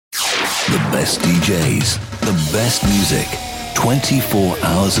The best DJs, the best music, 24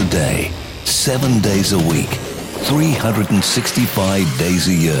 hours a day, 7 days a week, 365 days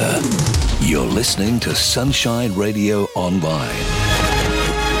a year. You're listening to Sunshine Radio Online.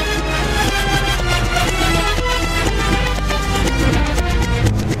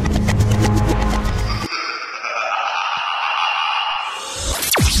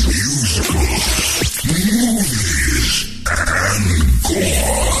 Movies and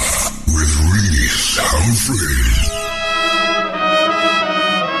Gore with Reese Humphrey.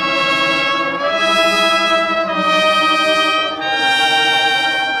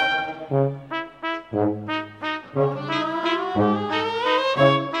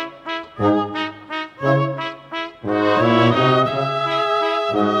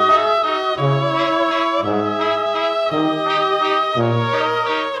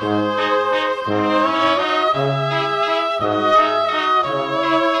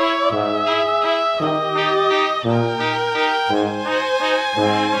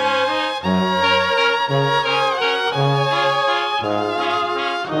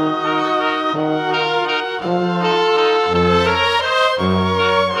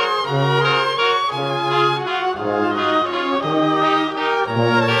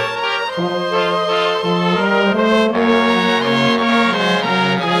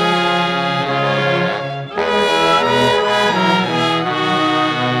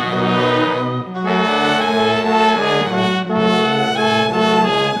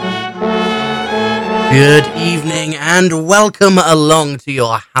 Good evening and welcome along to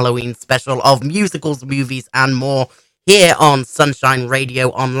your Halloween special of musicals, movies and more here on Sunshine Radio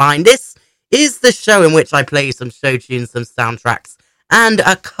Online. This is the show in which I play some show tunes, some soundtracks and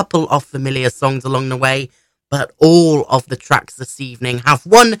a couple of familiar songs along the way, but all of the tracks this evening have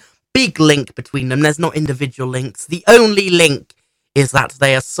one big link between them. There's not individual links. The only link is that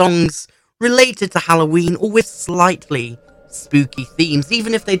they are songs related to Halloween or with slightly spooky themes.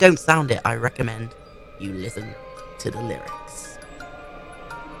 Even if they don't sound it, I recommend you listen to the lyrics.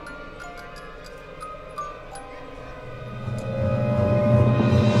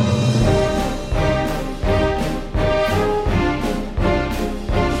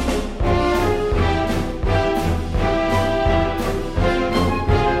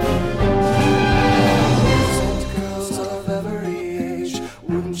 Girls of every age,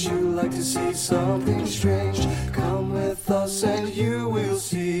 wouldn't you like to see something strange? Come with us and you will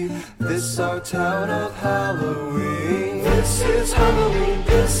see this our town of Halloween. This is Halloween,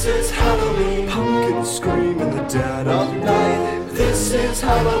 this is Halloween. Pumpkins scream in the dead of night. This is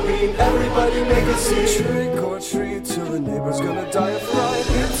Halloween, everybody make a scene. Trick or treat till the neighbor's gonna die of fright.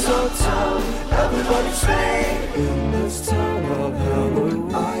 It's our town, everybody scream. In this town of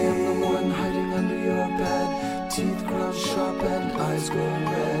Halloween, I am the one hiding under your bed. Teeth ground sharp and eyes glowing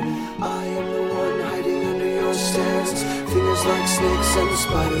red. I am the one hiding under your stairs. Fingers like snakes and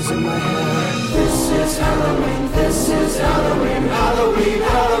spiders in my hair. This is Halloween, this is Halloween. Halloween,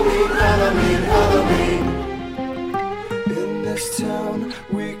 Halloween, Halloween, Halloween. In this town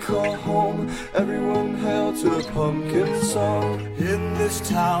we call home, everyone hail to the pumpkin song. In this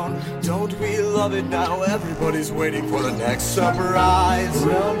town, don't we love it now? Everybody's waiting for the next surprise.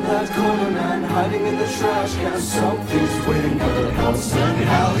 Around that corner, man, hiding in the trash can. Something's waiting at the house and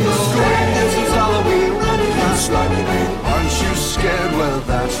hell. You scream, this is Halloween, running and sliding in. Aren't you scared? Well,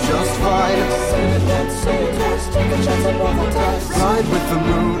 that's just fine. Sing it once, sing it twice, take a chance and roll the dice. Ride with the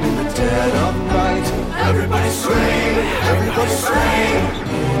moon in the dead of night. Everybody scream, everybody scream.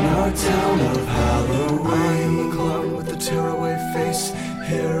 In our town of Halloween, I am the clown with the tearaway face,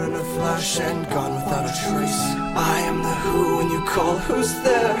 here in a flash and gone without a trace. I am the who when you call, who's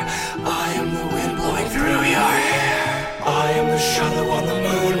there? I am the wind blowing through your hair. I am the shadow on the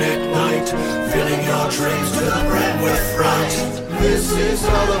moon at night, filling your dreams to the brim with fright. This is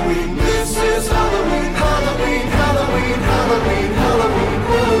Halloween, this is Halloween. Halloween, Halloween, Halloween, Halloween,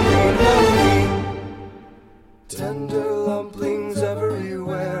 Halloween, Halloween. Tender lumplings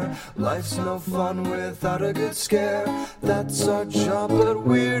everywhere. Life's no fun without a good scare. That's our job, but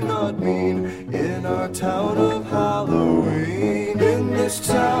we're not mean. In our town of Halloween. In this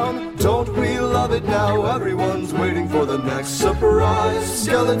town, don't we love it now? Everyone's waiting for the next surprise.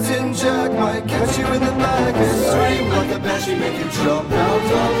 Skeleton Jack might catch you in the back and scream like a banshee, make you jump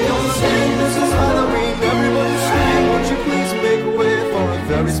out of your skin. This is Halloween, everybody scream. Won't you please make way for a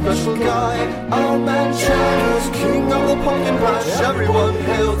very special guy? Our man Jack is king of the pumpkin patch. Everyone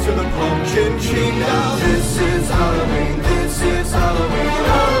hail to the pumpkin king now. This is Halloween, this is Halloween.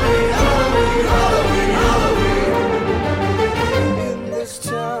 Halloween, Halloween, Halloween, Halloween. In this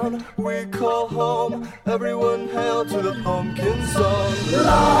town we call home, everyone hail to the pumpkin song.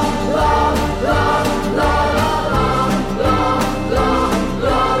 La, la,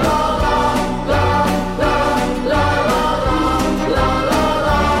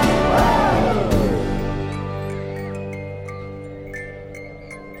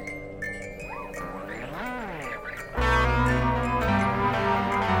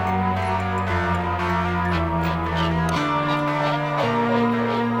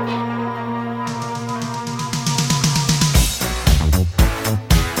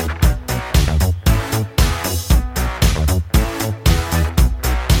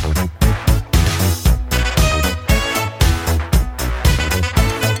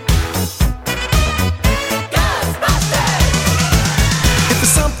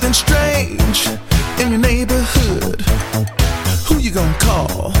 something strange in your neighborhood, who you gonna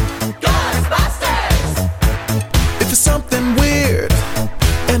call? Ghostbusters! If it's something weird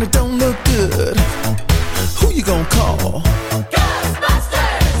and it don't look good, who you gonna call?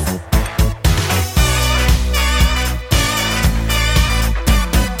 Ghostbusters!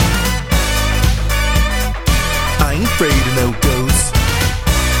 I ain't afraid of no ghosts.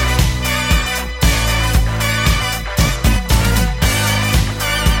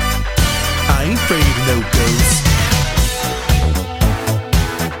 I ain't afraid of no ghosts.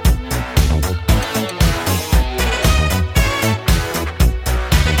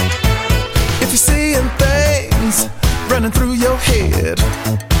 If you're seeing things running through your head,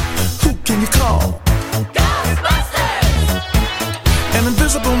 who can you call? Ghostbusters! An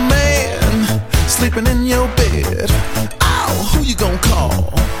invisible man sleeping in your bed. Oh, who you gonna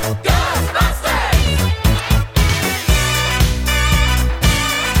call? Ghostbusters!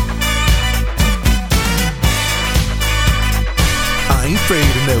 I ain't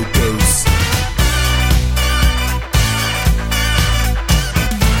afraid of no ghosts.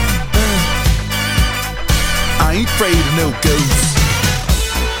 I ain't afraid of no ghosts.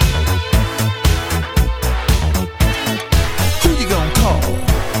 Who you gonna call?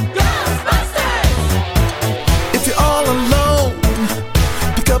 Ghostbusters! If you're all alone,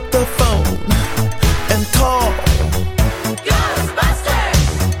 pick up the phone and call Ghostbusters!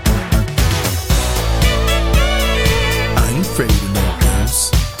 I ain't afraid of no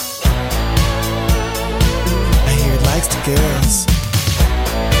ghosts. I hear it likes the girls.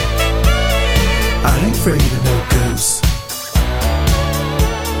 I ain't afraid of no ghosts.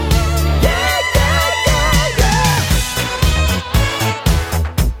 Yeah, yeah, yeah, yeah.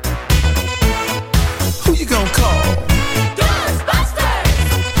 Who you gonna call? Ghostbusters!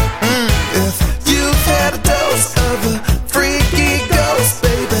 If you've had a dose of a freaky ghost,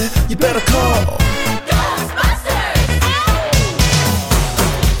 baby, you better call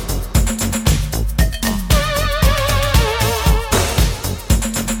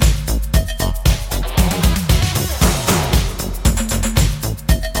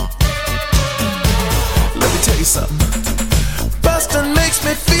something. Bustin' makes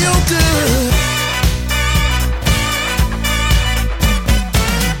me feel good.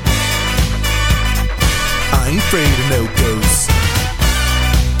 I ain't afraid of no ghosts.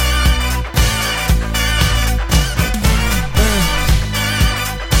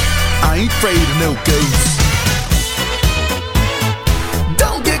 I ain't afraid of no ghosts.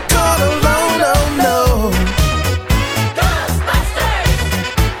 Don't get caught alone, oh no. Ghostbusters!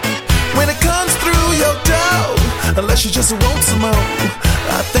 When it comes through your door, unless you just want some more,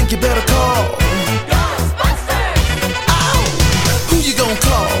 I think you better call Ghostbusters! Oh, who you gonna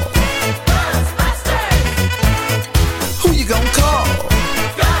call? Ghostbusters! Who you gonna call?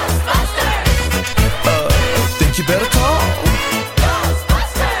 Ghostbusters! Think you better call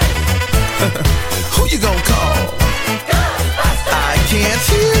Ghostbusters! Who you gonna call? Ghostbusters! I can't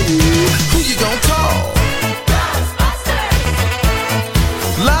hear you. Who you gonna call? Ghostbusters!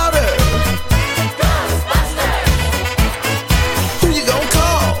 Louder!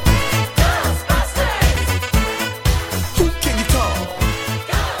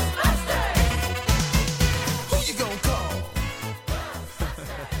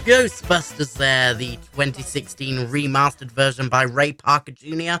 Ghostbusters there, the 2016 remastered version by Ray Parker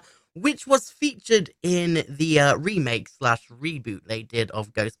Jr., which was featured in the remake/reboot they did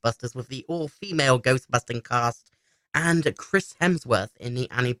of Ghostbusters with the all-female Ghostbusting cast and Chris Hemsworth in the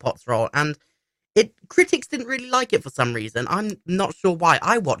Annie Potts role. And critics didn't really like it for some reason. I'm not sure why.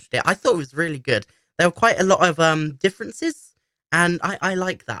 I watched it. I thought it was really good. There were quite a lot of differences, and I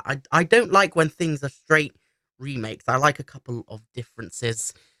like that. I don't like when things are straight remakes. I like a couple of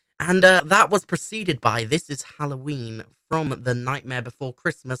differences. And that was preceded by This Is Halloween from The Nightmare Before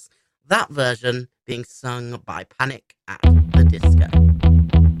Christmas, that version being sung by Panic at the Disco.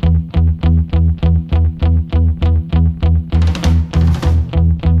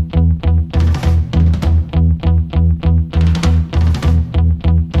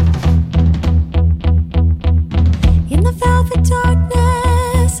 In the velvet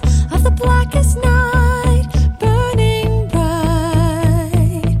darkness of the blackest night, burning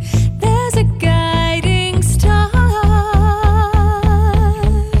bright, there's a guiding star.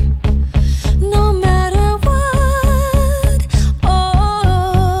 No matter what, oh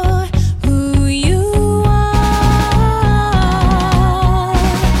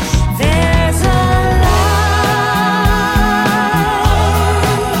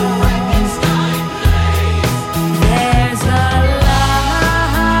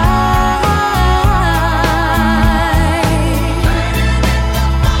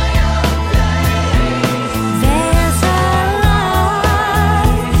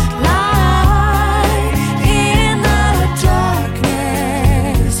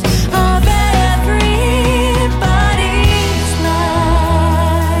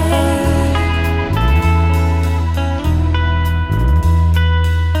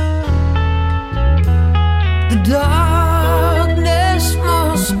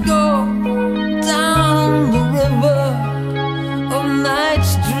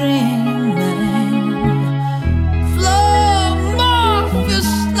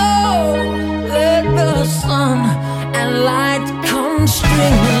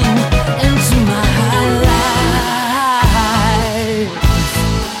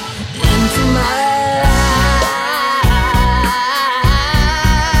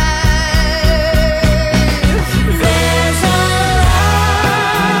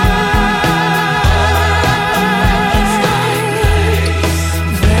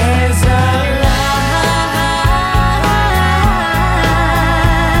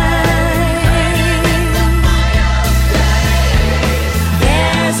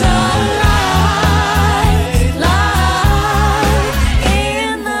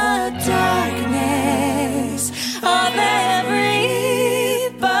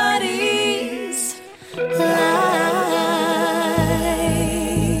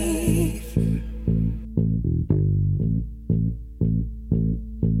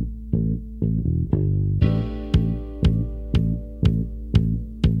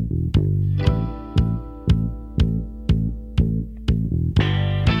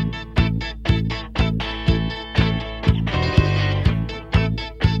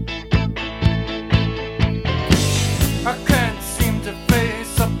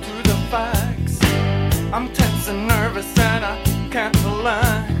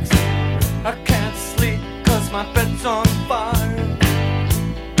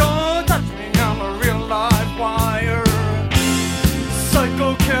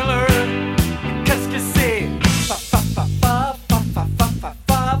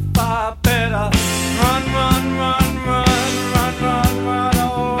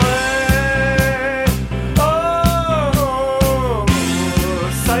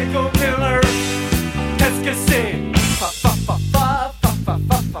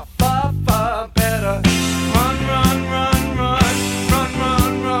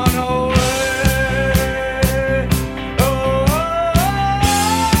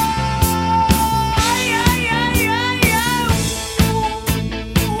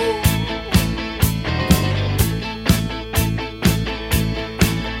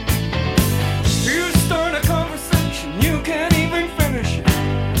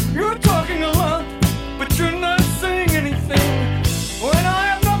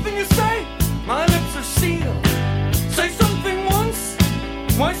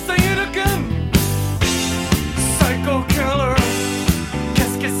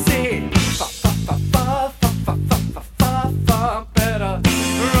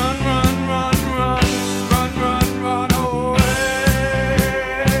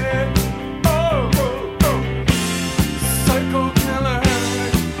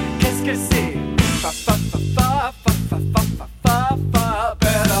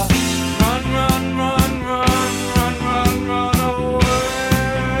Better run, run, run, run, run, run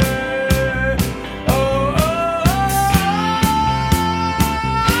away.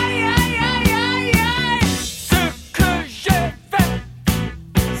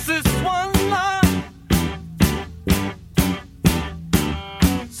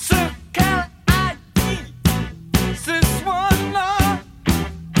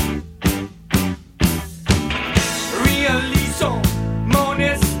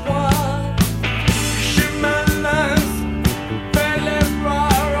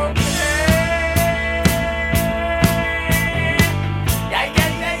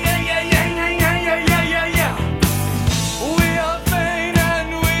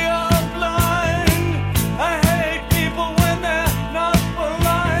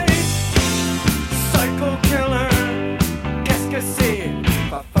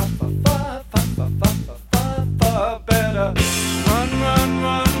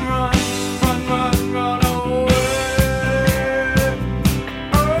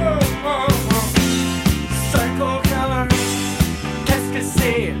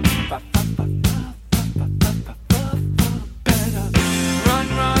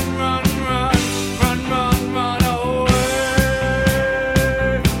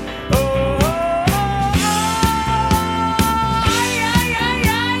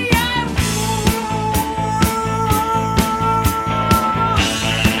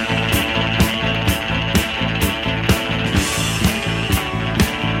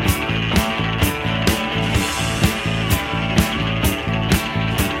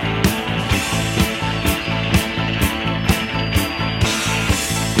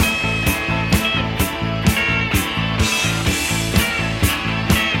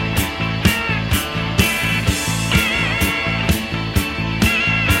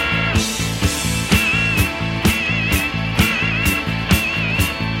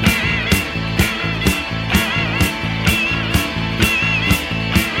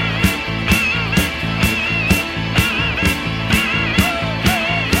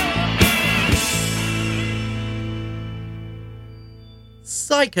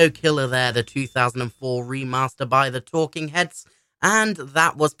 Psycho Killer there, the 2004 remaster by the Talking Heads, and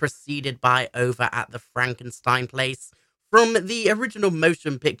that was preceded by Over at the Frankenstein Place from the original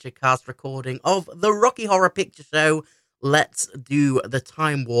motion picture cast recording of the Rocky Horror Picture Show, Let's Do the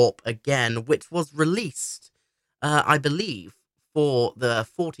Time Warp Again, which was released, I believe, for the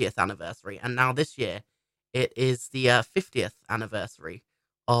 40th anniversary, and now this year it is the 50th anniversary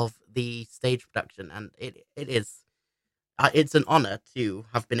of the stage production, and it is it's an honor to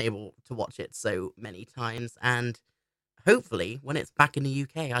have been able to watch it so many times, and hopefully when it's back in the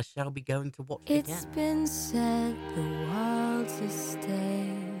UK I shall be going to watch it again. It's been said the world's a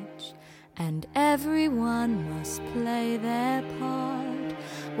stage and everyone must play their part.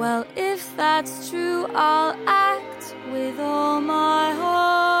 Well, if that's true, I'll act with all my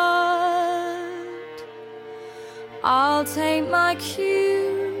heart. I'll take my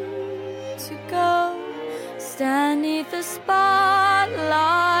cue to go stand neath the spotlight's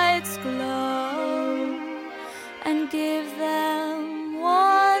glow and give them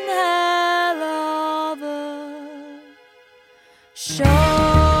one hell of a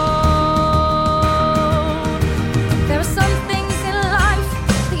show. There are some things in life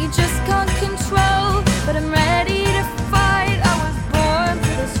that you just can't control, but I'm ready to fight. I was born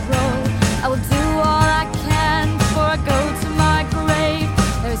for this role. I will do all I can before I go to my grave.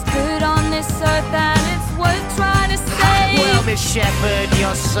 There is good on this earth and it's worth trying to save. Well, Miss Shepherd,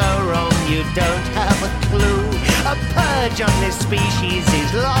 you're so wrong, you don't have a clue. A purge on this species is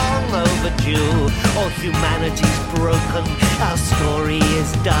long overdue. All humanity's broken, our story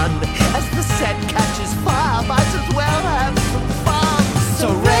is done. As the set catches fire, might as well have some fun. So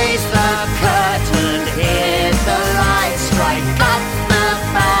raise the curtain, hit the light, strike up the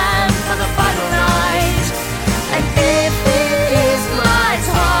band for the final night. And if it is my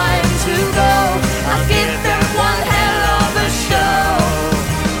time to go, I'll give them one hell of a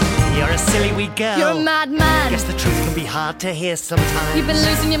show. You're a silly wee girl. You're a madman. Guess the truth can be hard to hear sometimes. You've been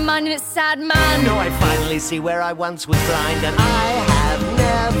losing your mind and it's sad, man. No, I finally see where I once was blind, and I have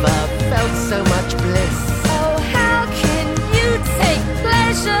never felt so much bliss. Oh, how can you take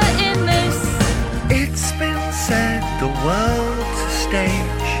pleasure in this? It's been said the world's a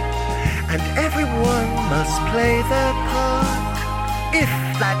stage, and everyone must play their part. If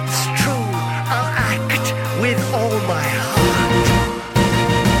that's true, I'll act with all my heart.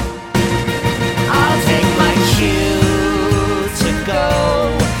 I'll take my cue to go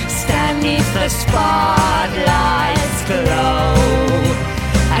stand neath the spotlight's glow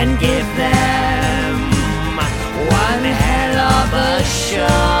and give them one hell of a show.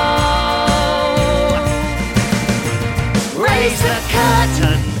 Raise the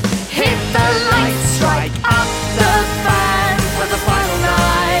curtain, hit the light, strike up the band for the final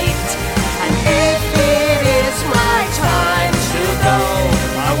night. And if it is my time to go,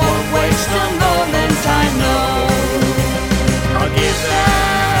 I won't waste a moment, I know. I'll give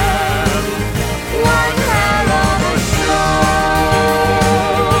them one hell of a show.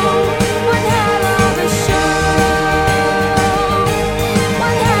 One hell of a show.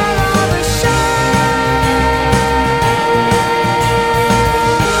 One hell of a show.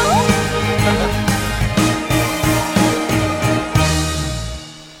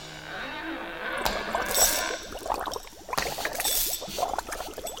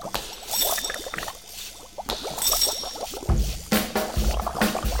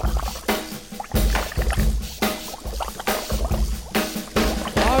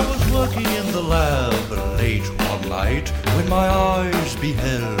 I was working in the lab late one night when my eyes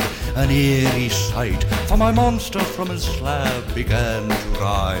beheld an eerie sight. For my monster from his slab began to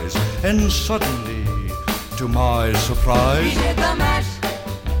rise, and suddenly, to my surprise, He did the mash,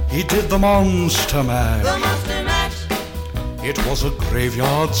 he did the monster mash. the monster mash. It was a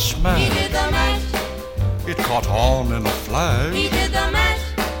graveyard He smash. did the mash, It caught on in a flash. he did the mash.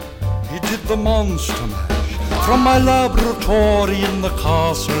 He did the monster mash. From my laboratory in the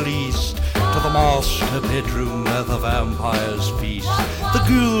castle east to the master bedroom where the vampires feast. The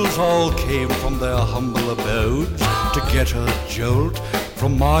ghouls all came from their humble abodes to get a jolt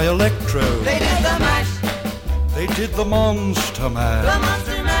from my electrode. They did the mash, They did the monster the mash.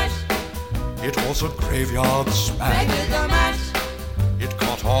 monster mash. It was a graveyard They smash. did the mash, It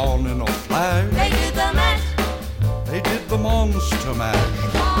caught on in a flash. they did the mash. They did the monster mash.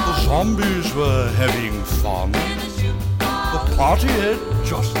 The zombies were having fun. The party had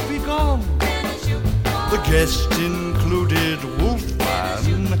just begun. The guests included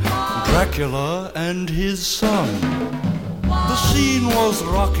Wolfman, Dracula, and his son. The scene was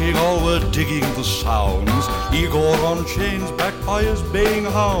rocking, all were digging the sounds. Igor on chains, backed by his baying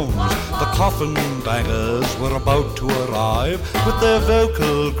hounds. The coffin bangers were about to arrive with their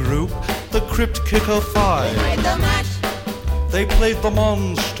vocal group, the Crypt Kicker Five. They played the mash. They played the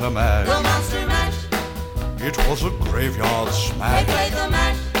Monster Mash. The Monster Mash. It was a graveyard smash. They played the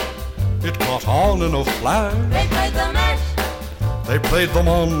mash. It caught on in a flash. They played the mash. They played the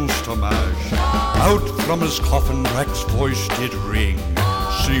Monster Mash. Out from his coffin Drex's voice did ring.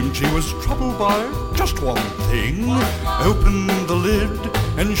 Seemed he was troubled by just one thing. Opened the lid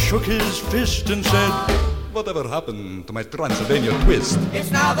and shook his fist and said, "Whatever happened to my Transylvania twist?"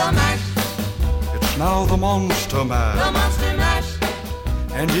 It's now the mash. It's now the Monster Mash. The Monster Mash.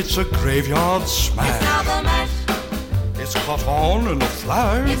 And it's a graveyard smash. It's now the mash. It's caught on in a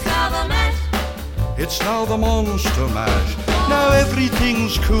flash. It's now the mash. It's now the Monster Mash. Now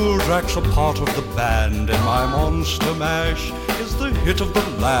everything's cool, Drax a part of the band, and my Monster Mash is the hit of the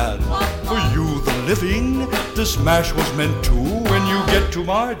land. For you, the living, this mash was meant to. When you get to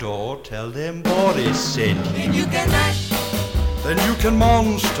my door, tell them Boris sent you. Then you can mash. Then you can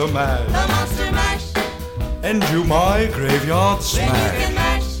Monster Mash. The Monster Mash. And do my graveyard Then you can smash.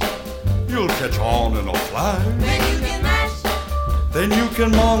 mash. You'll catch on in a flash. Then you can mash. Then you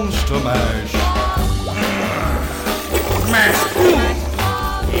can Monster Mash. Mash.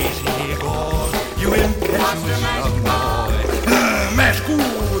 Easy, Igor, you impetuous young boy. Mash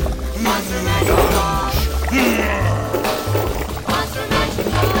good. Monster Mash. Monster Mash.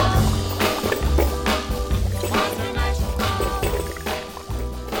 Monster Mash.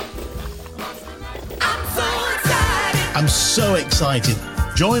 I'm so excited. I'm so excited.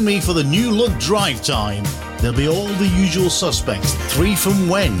 Join me for the new look drive time. There'll be all the usual suspects. 3 from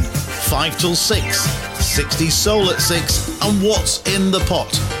When, 5 till 6, 60s Soul at 6, and What's in the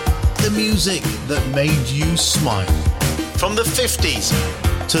Pot. The music that made you smile. From the 50s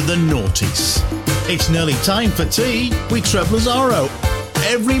to the noughties. It's nearly time for tea with Trev Lazaro.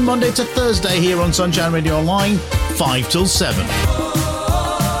 Every Monday to Thursday here on Sunshine Radio Online, 5 till 7.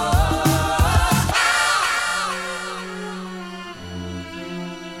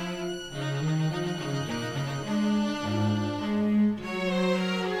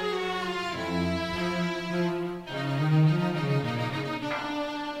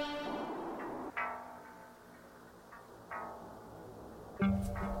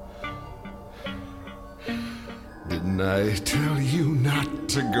 Didn't I tell you not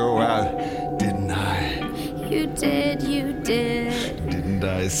to go out? Didn't I? You did, you did. Didn't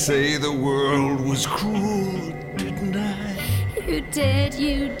I say the world was cruel? Didn't I? You did,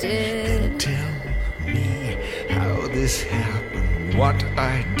 you did. Tell me how this happened, what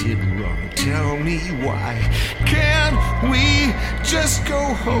I did wrong. Tell me why. Can't we just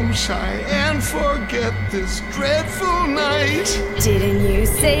go home, shy, and forget this dreadful night? Didn't you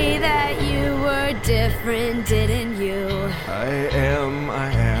say that you were different, didn't you? I am.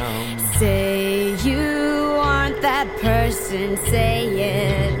 Say you aren't that person, say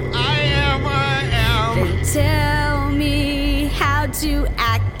it. I am. Then tell me how to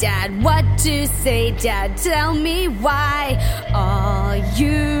act, Dad, what to say, Dad, tell me why. All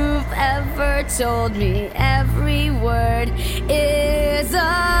you've ever told me, every word is a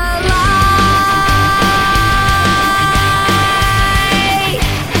lie.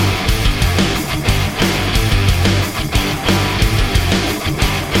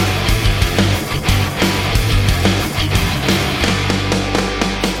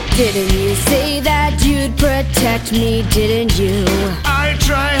 Didn't you say that you'd protect me, didn't you? I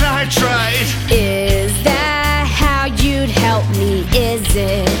tried. Is that how you'd help me, is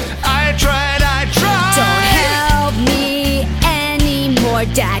it? I tried. Don't help me anymore,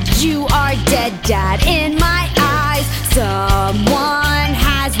 Dad. You are dead, Dad. In my eyes, someone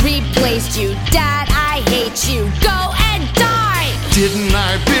has replaced you. Dad, I hate you. Go and die! Didn't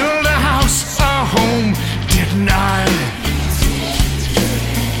I build a house, a home? Didn't I?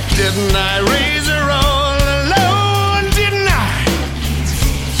 Didn't I raise her all alone? Didn't I?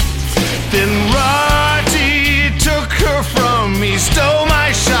 Then Roddy took her from me, stole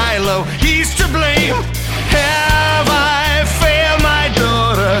my Shiloh, he's to blame. Have I failed my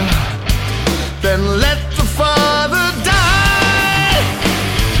daughter? Then let the father die,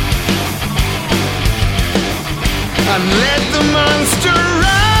 and let the monster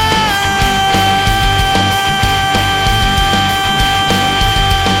rise.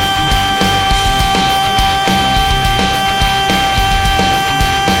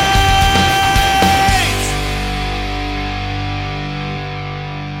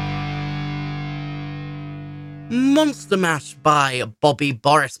 Monster Mash by Bobby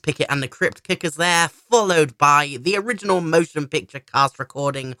Boris Pickett and the Crypt Kickers there, followed by the original motion picture cast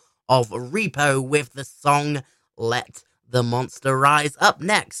recording of Repo with the song Let the Monster Rise. Up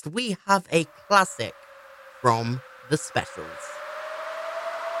next, we have a classic from the Specials.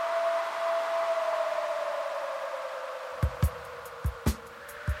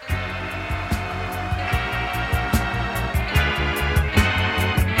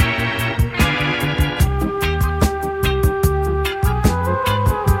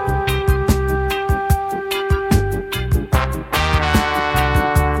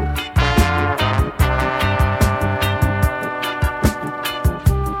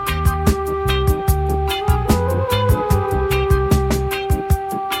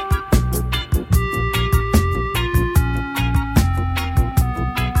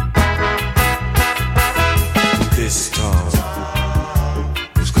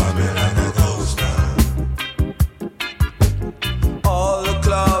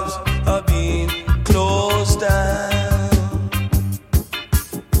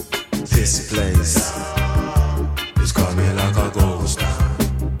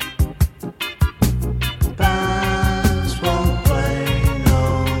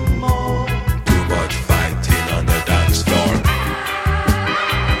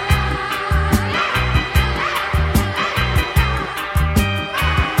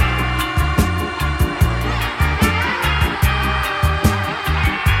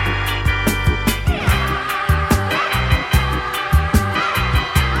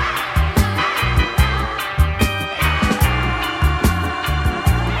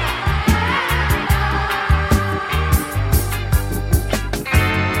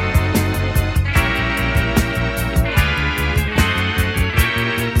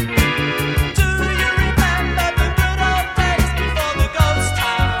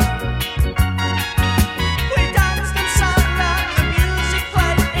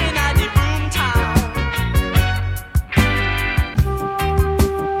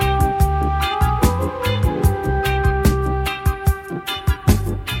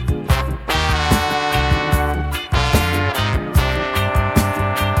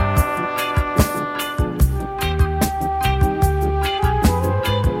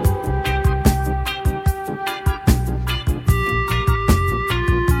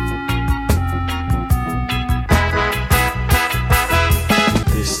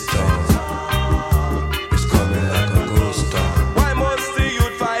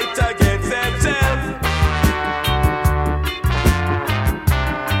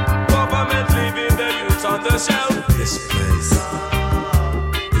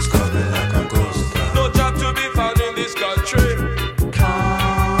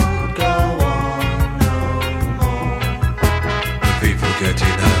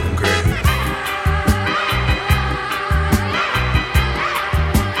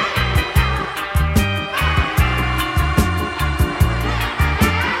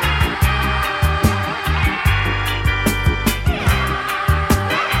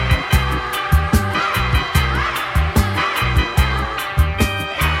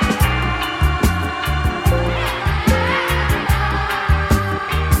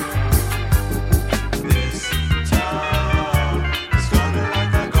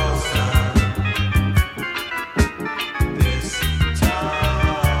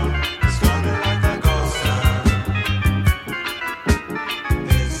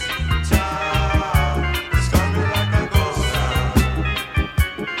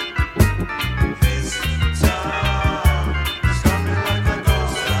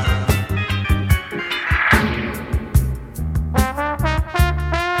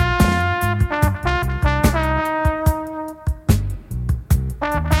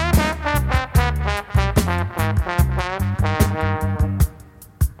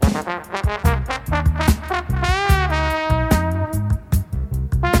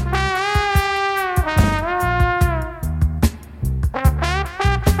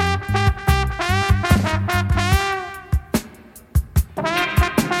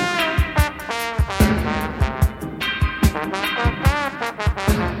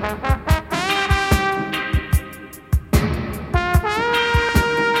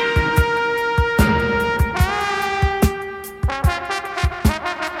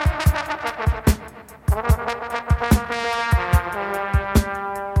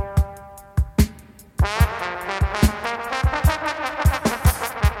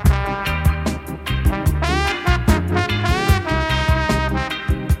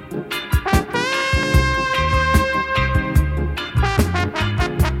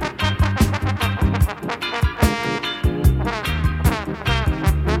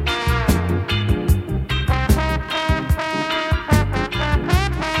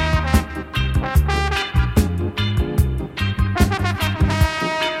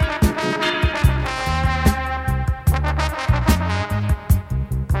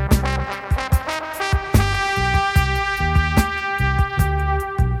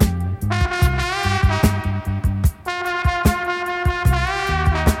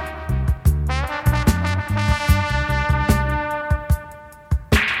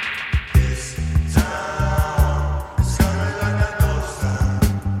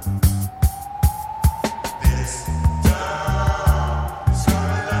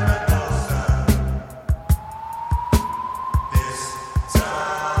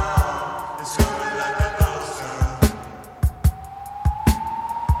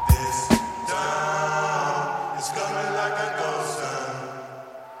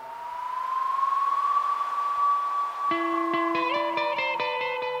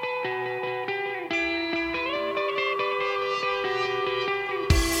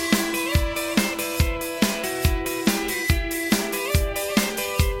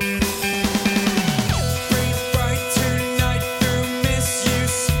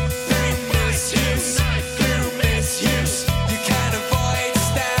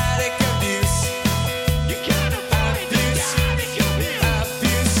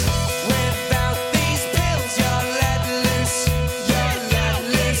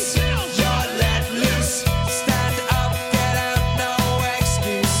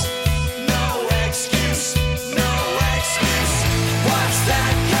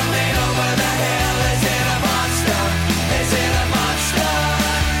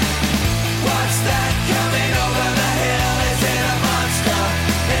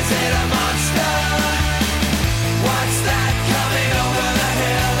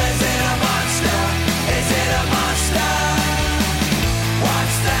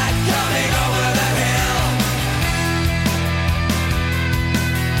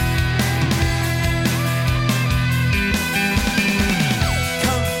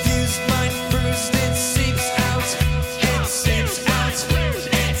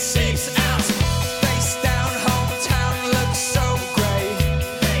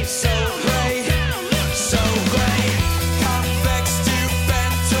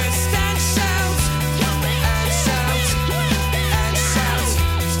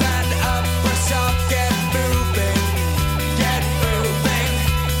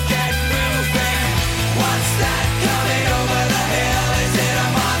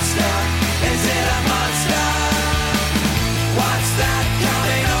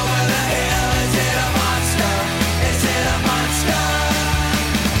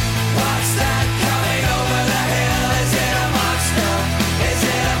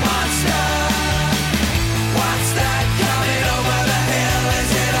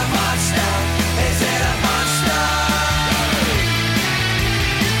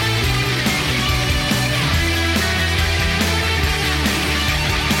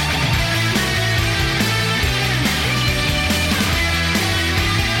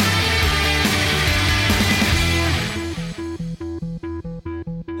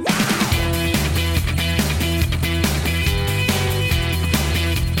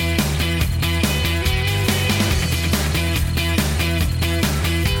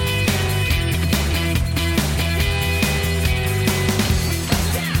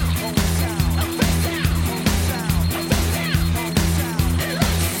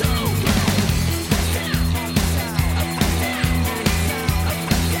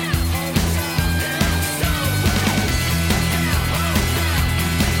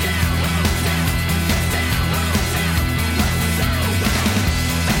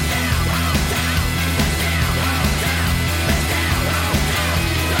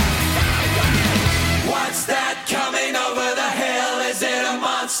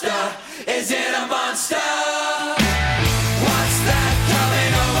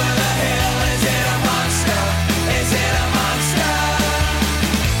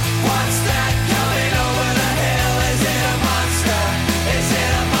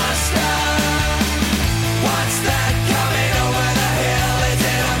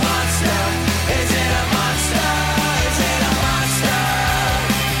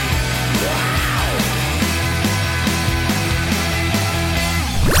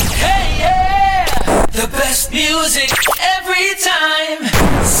 music every time.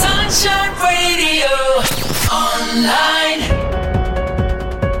 Sunshine Radio Online.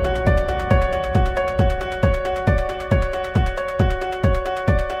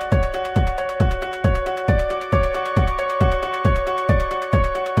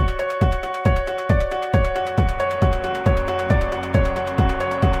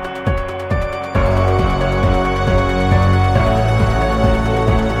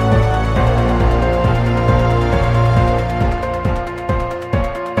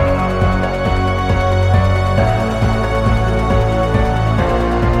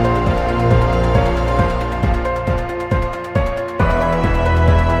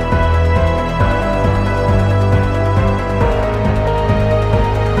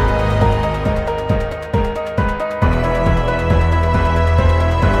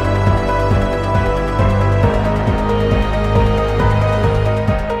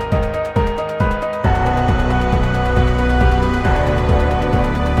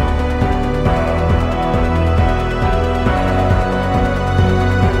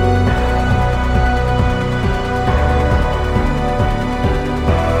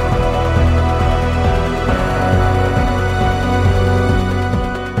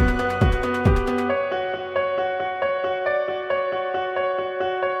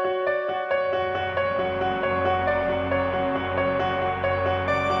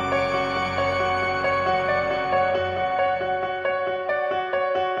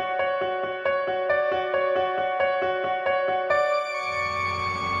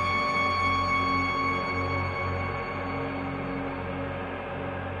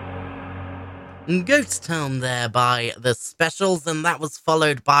 Ghost Town there by The Specials, and that was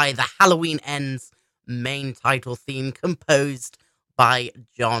followed by the Halloween Ends main title theme composed by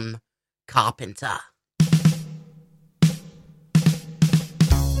John Carpenter.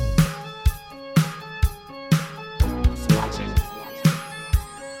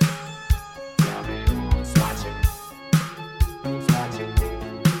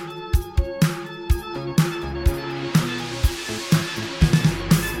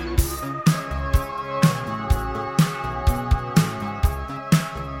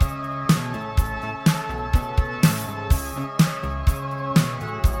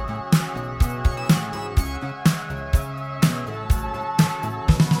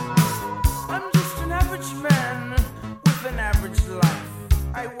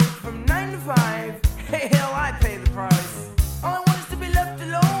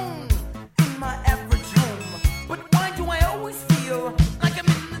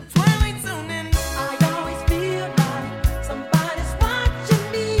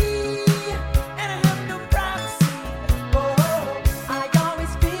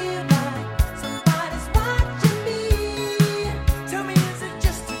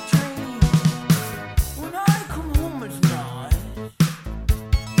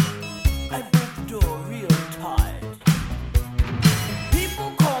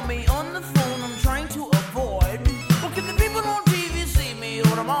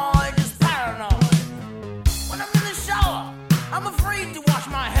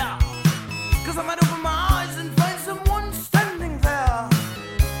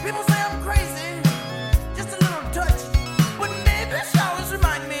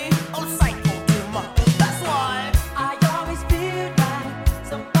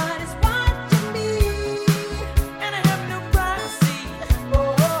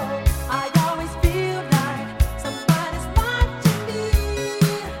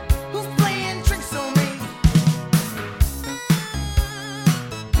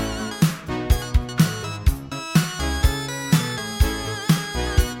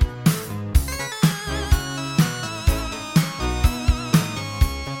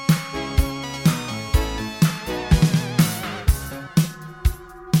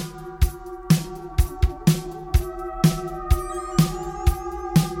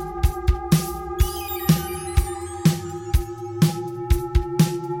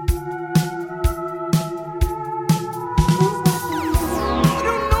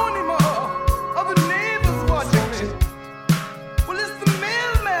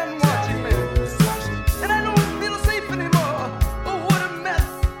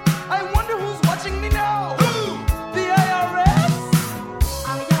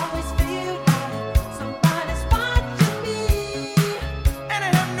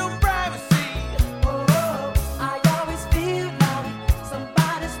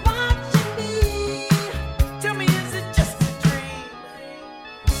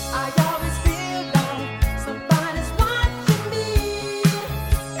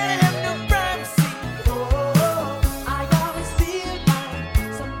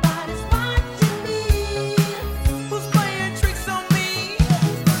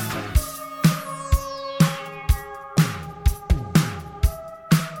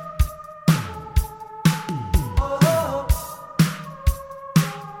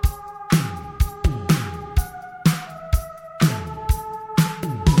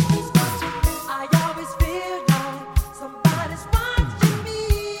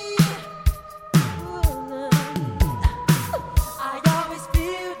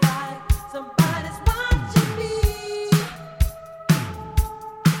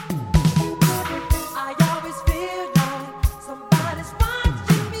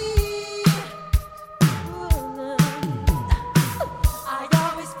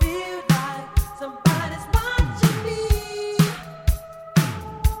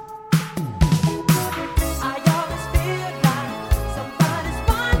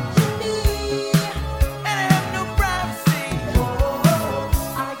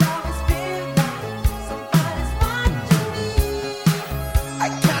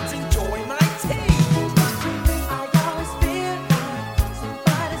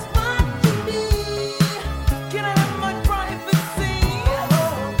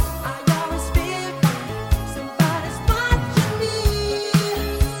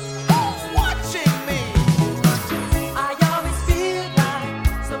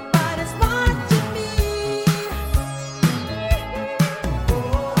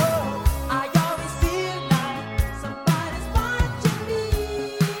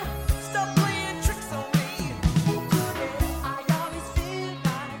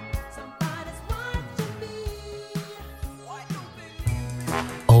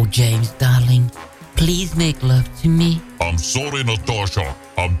 James, darling, please make love to me. I'm sorry, Natasha.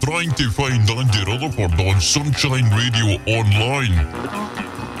 I'm trying to find Andy Rutherford on Sunshine Radio Online.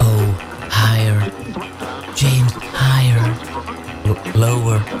 Oh, higher. James, higher.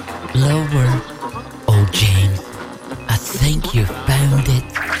 Lower. Oh, James, I think you found it.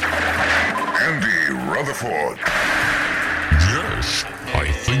 Andy Rutherford. Yes,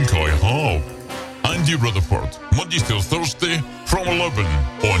 I think I have. Andy Rutherford, Monday till Thursday from 11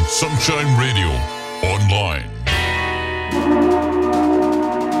 on Sunshine Radio Online.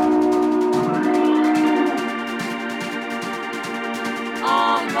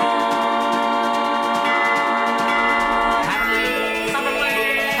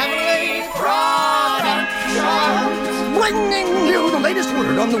 Bringing you the latest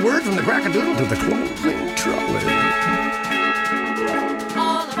word on the word from the crackadoodle to the closing trolley.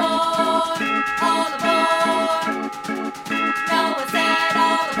 All aboard, all aboard. Noah said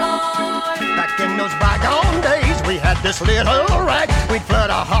all aboard. Back in those bygone days, we had this little rag. We'd flood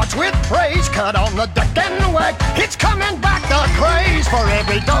our hearts with praise, cut on the deck and wag. It's coming back, the craze for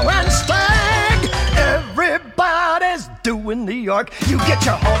every doe and stag. Everybody's doing the arc. You get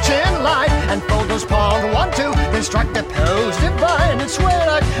your haunch in line and fold those palms 1, 2, then strike the pose divine and swear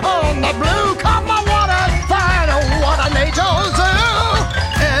like on the blue. Come on, what a fine, oh, what an angel's do.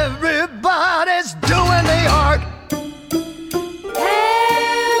 Everybody's doing the arc.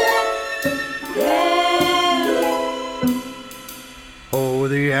 Oh,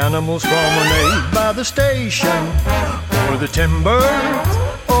 the animals promenade by the station, or the timbers,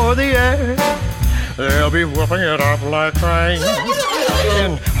 or the air. They'll be whooping it up like rain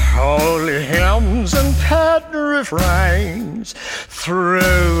in holy hymns and pet refrains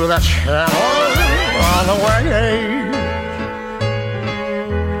through the channel on the way.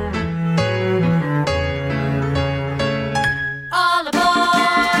 All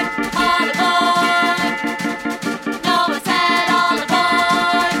aboard, all aboard. Noah said all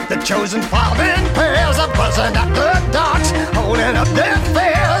aboard. The chosen 12 in pairs are buzzing at the docks, holding up their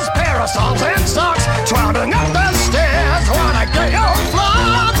fares, parasols and socks, trotting up the stairs. What a gay old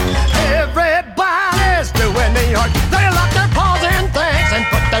flock! Everybody's doing the arc. They lock their paws in thanks and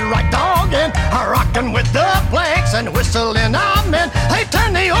put the right dog in, rocking with the planks and whistling amen. They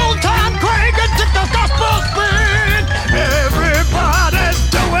turn the old time crank and took the gospel spin. Everybody's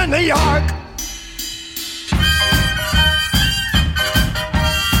doing the arc.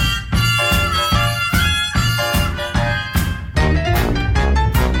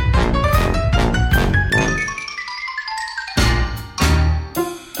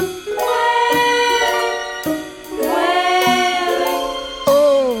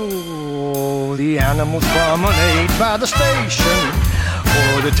 Animals promenade by the station,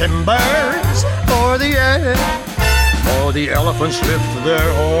 or the timbers, or the air, or the elephants lift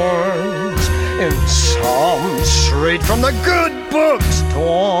their horns in songs straight from the good books,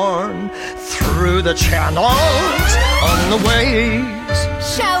 torn through the channels on the waves.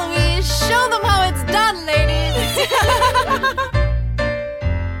 Shall we show them how it's done, ladies?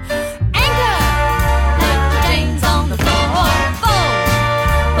 Anchor! Let James on the floor. Fold!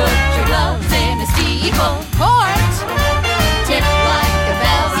 Put your gloves in a steeple. Port! Tip like a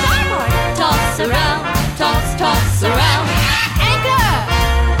bell. Starboard! Toss around, toss around. Anchor!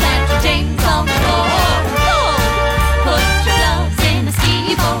 Let James on the floor. Fold! Put your gloves in a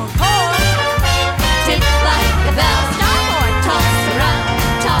steeple. Port! Tip like a bell. Starboard! Toss around,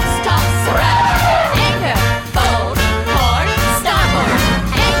 toss around. Anchor! Fold! Port! Starboard!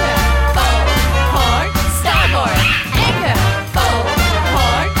 Anchor! Fold! Port! Starboard! Anchor! Fold!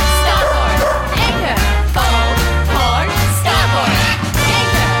 Port! Starboard! Anchor! Fold! Port! Starboard! Anchor!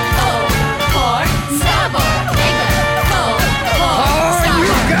 Fold! Port! Starboard! Anchor! Fold! Port!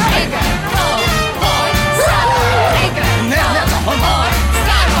 Starboard! Anchor! Fold! Port! Starboard! Anchor! Now that's a Port! hummer.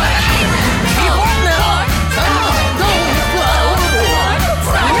 Starboard! Anchor! Keep Fold! on now. Port! Starboard! Anchor! Fold! Port! Starboard!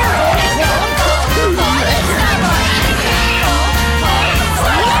 Anchor! Fold! Port! Starboard! Anchor! Fold! Port!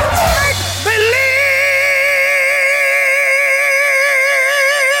 Starboard!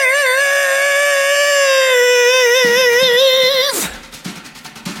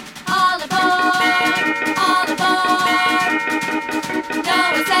 All aboard! All aboard!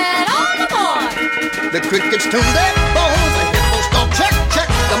 Noah said all aboard! The crickets tune their bones, the hippos go check, check,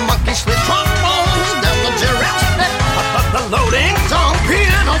 the monkeys split trombones, down the giraffe's neck, up the loading song,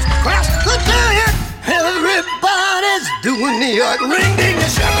 pianos crash the giant. Everybody's doing the art, ring ding, the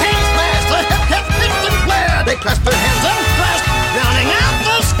champagne splash, the hip hip pitch and flare. They clasp their hands and flash, rounding out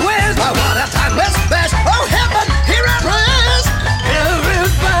the squares. By what a timeless bash! Oh heaven, hear it rise!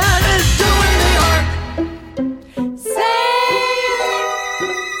 Everybody's doing the art. Sailing,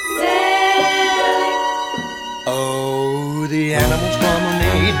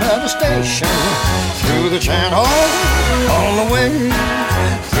 need but a station. Through the channel, all the way.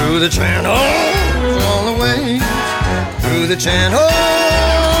 Through the channel, all the way. Through the channel,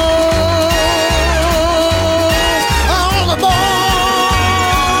 all the board.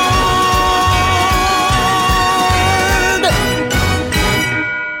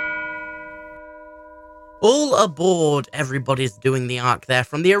 All aboard, everybody's doing the arc there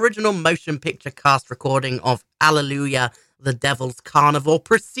from the original motion picture cast recording of Alleluia, the Devil's Carnival,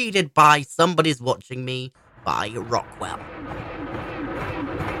 preceded by Somebody's Watching Me by Rockwell.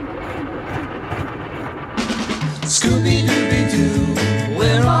 Scooby-Dooby-Doo,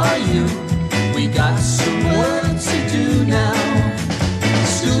 where are you? We got some work to do now.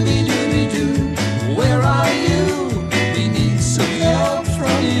 Scooby-Dooby-Doo, where are you? We need some help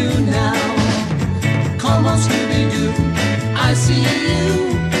from you now. Come on, Scooby-Doo, I see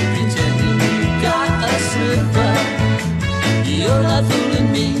you, pretending you got a slipper. You're not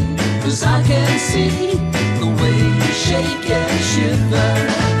fooling me, 'cause I can see the way you shake and shiver.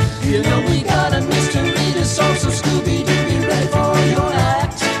 You know we got a mystery to solve, so Scooby-Doo, be ready for your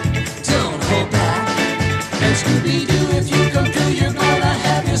act. Don't hold back, and Scooby-Doo, if you come through, you're gonna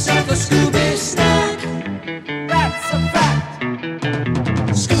have yourself a Scooby snack. That's a fact.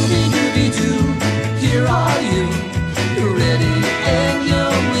 Scooby-Dooby-Doo, here are you? You're ready and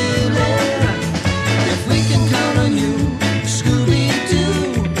you're willing. If we can count on you,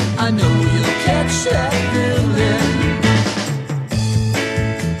 Scooby-Doo, I know you'll catch that villain.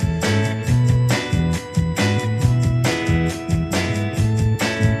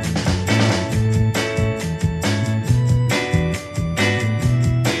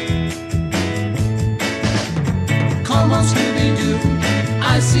 Come on, Scooby-Doo,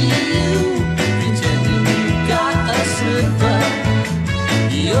 I see you, pretending you got a slipper.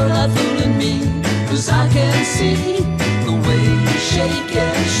 You're not fooling me, 'cause I can see the way you shake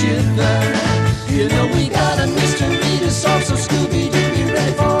and shiver. You know we got a mystery to solve, so Scooby-Doo, be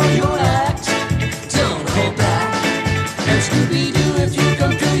ready for your act. Don't hold back, and Scooby-Doo, if you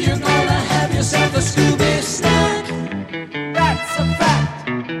come through, you're gonna have yourself a Scooby snack. That's a fact.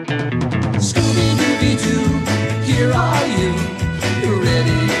 Scooby-Dooby-Doo, here are you? You're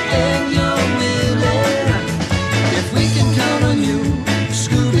ready and you're willing. If we can count on you,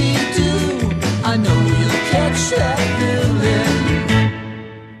 Scooby-Doo, I know you'll catch that villain.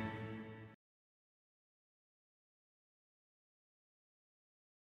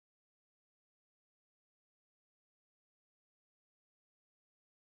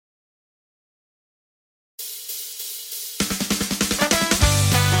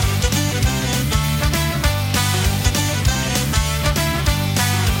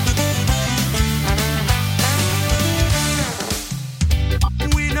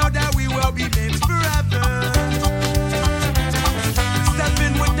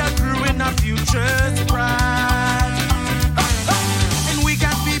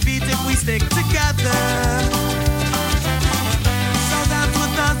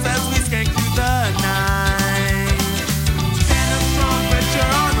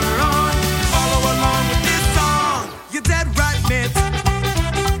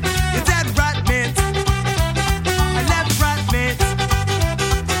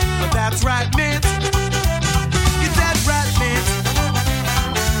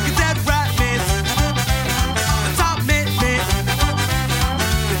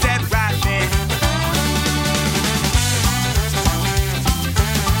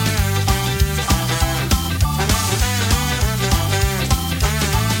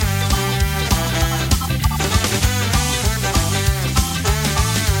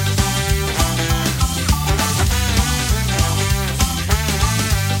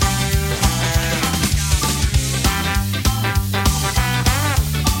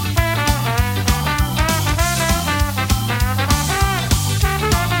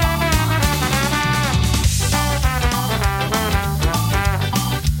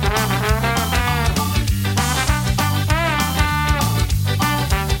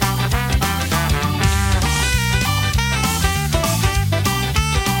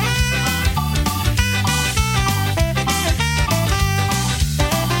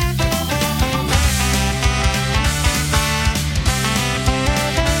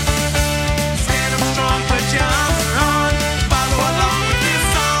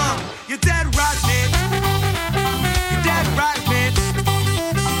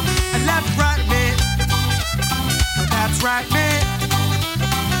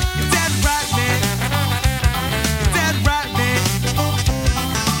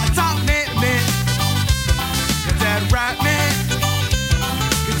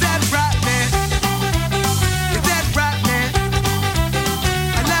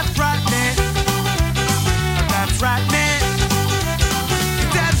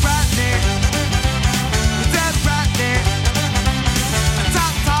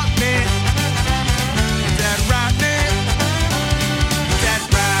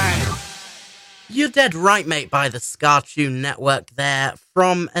 You're dead right, mate, by the Scar-Tune Network there,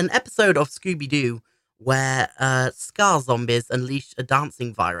 from an episode of Scooby-Doo where Scar zombies unleash a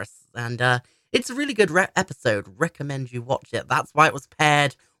dancing virus. And it's a really good episode. Recommend you watch it. That's why it was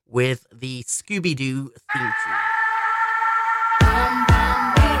paired with the Scooby-Doo theme tune.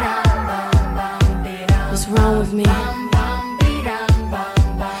 What's wrong with me?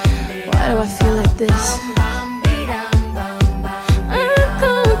 Why do I feel like this?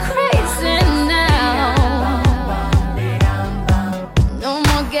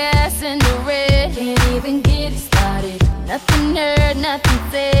 Nothing heard, nothing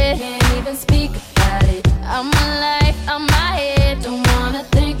said, can't even speak about it. I'm alive, I'm my head, don't wanna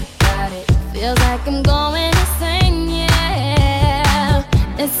think about it. Feels like I'm going insane, yeah.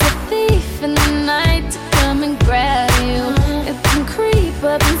 It's a thief in the night to come and grab you. It can creep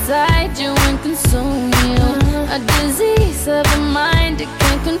up inside you and consume you. A disease of the mind, it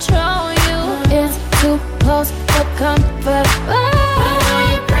can control you. It's too close for comfort. Oh,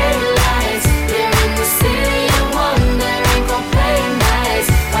 your pretty lies, you're in the city of wonder.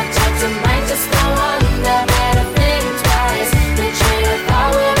 Watch out, you might just go under. Better think twice. The train of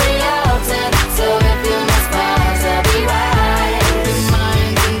thought will be altered. So if you must pause, I'll be right. Your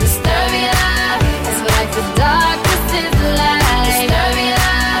mind can disturb you. It's like the darkness is the light. Disturb you.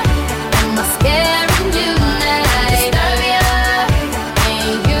 Am I scaring you now? Disturb you.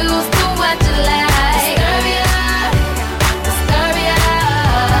 Ain't used to what you like. Disturb you. Disturb you.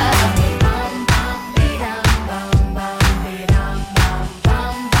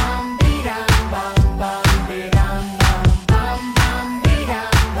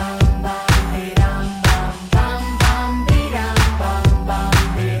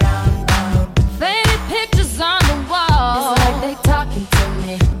 Faded pictures on the wall. It's like they talking to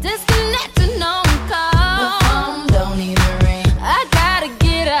me. Disconnected, no one call. The phone don't even ring. I gotta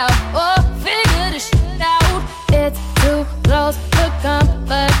get out or figure this shit out. It's too close for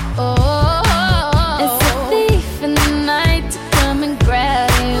comfort. Oh, it's a thief in the night to come and grab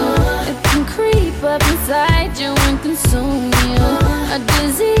you. It can creep up inside you and consume you. A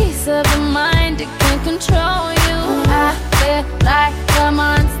disease of the mind, it can control you. I feel like a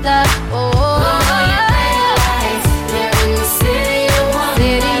monster. Oh, you're in the city of wonder.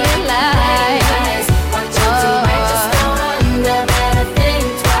 City of lies. Watch out, you might just go under. Better think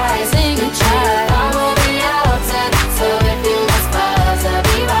twice. Think twice. I will be altered. So if you must pause, I'll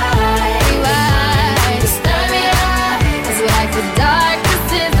be right. Disturb you. It's like the darkness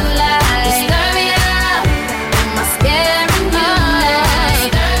is the light. Disturb you. Am I scaring you now?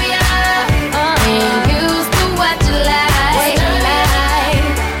 Disturb you. Ain't used to what you like. Disturb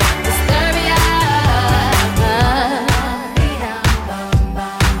you. Disturb you.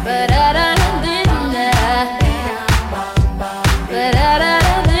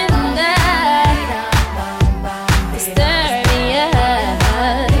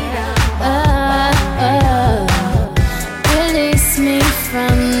 Release me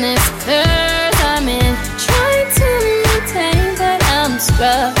from this curse I'm in. Trying to maintain, but I'm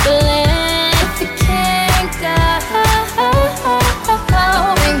struggling. If you can't go,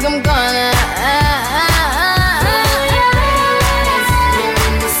 think I'm gonna. You're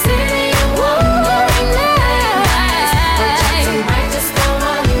in the city of wandering nights. You might just go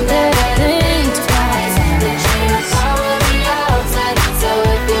under. Think twice. The train of thought will be outside. So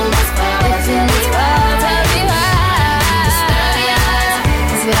if you must pause, I'll be right. Disturb you.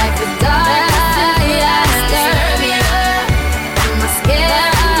 It's like the darkness is the light. Disturb you. Am I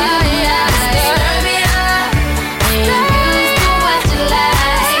scared? Disturb you. Ain't used to what you like.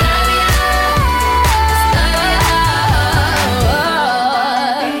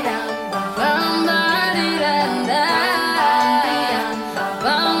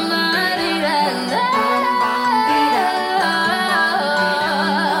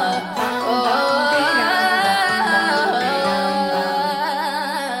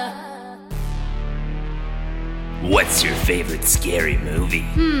 What's your favorite scary movie?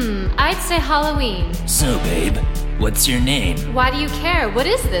 I'd say Halloween. So, babe, what's your name? Why do you care? What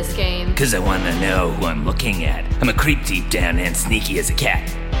is this game? 'Cause I wanna know who I'm looking at. I'm a creep deep down and sneaky as a cat.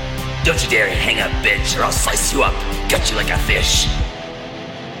 Don't you dare hang up, bitch, or I'll slice you up. Gut you like a fish.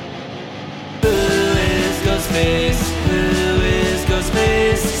 Who is Ghostface? Who is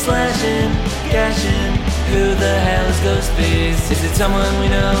Ghostface? Slashing, gashing. Who the hell is Ghostface? Is it someone we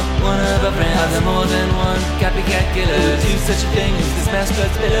know? One of our friends? Are there more than one copycat killer? Do such a thing as this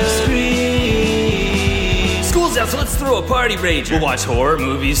mascot's pillow? Scream. School's school's out, so let's throw a party rager. We'll watch horror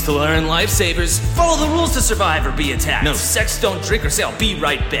movies to learn lifesavers. Follow the rules to survive or be attacked. No sex, don't drink, or say I'll be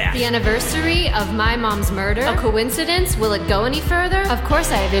right back. The anniversary of my mom's murder? A coincidence? Will it go any further? Of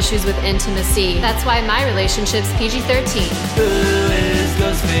course I have issues with intimacy. That's why my relationship's PG-13. Who is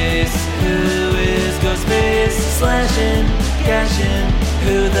Ghostface? Who is Ghostface? Slashing, cashing.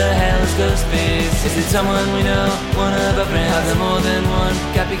 Who the hell is Ghostface? Is it someone we know? One of our friends? Are there more than one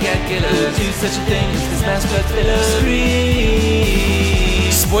copycat killer? Do such a thing as this mascot's pillow?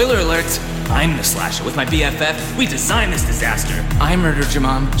 Scream. Spoiler alert! I'm the slasher. With my BFF, we designed this disaster. I murdered your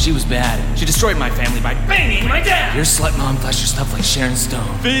mom. She was bad. She destroyed my family by banging my dad. Your slut mom flashed her stuff like Sharon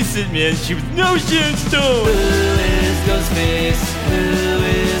Stone. Face it, man, she was no Sharon Stone. Who is Ghostface? Who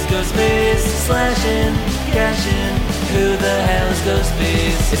is Ghostface? Slashing, cashing. Who the hell is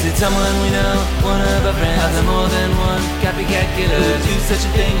Ghostface? Is it someone we know? One of our friends? Are there more than one copycat killer? Do such a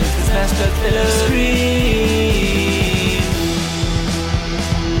thing as this mascot's pillow? Scream.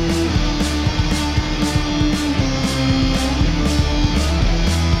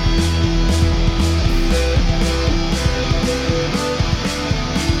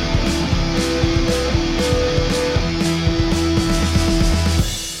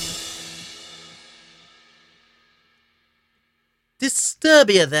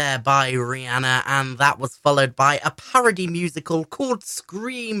 Disturbia there by Rihanna, and that was followed by a parody musical called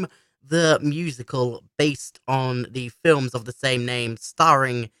Scream, the musical based on the films of the same name,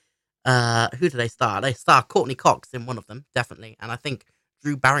 starring, who do they star? They star Courtney Cox in one of them, definitely, and I think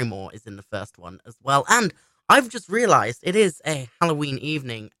Drew Barrymore is in the first one as well. And I've just realised it is a Halloween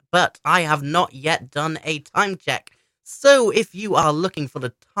evening, but I have not yet done a time check. So if you are looking for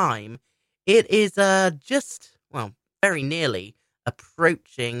the time, it is just, well, very nearly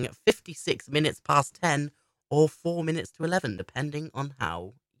approaching 56 minutes past 10 or 4 minutes to 11, depending on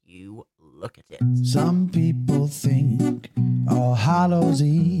how you look at it. Some people think All Hallows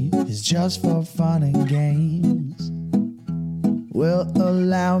Eve is just for fun and games. Well,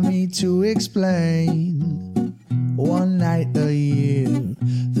 allow me to explain. One night a year,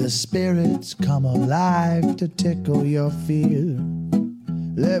 the spirits come alive to tickle your fear.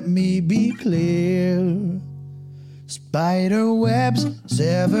 Let me be clear. Spider webs,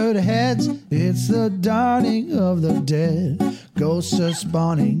 severed heads, it's the dawning of the dead. Ghosts are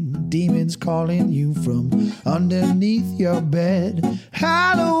spawning, demons calling you from underneath your bed.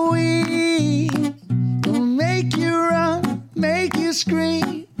 Halloween will make you run, make you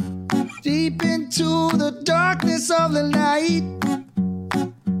scream, deep into the darkness of the night.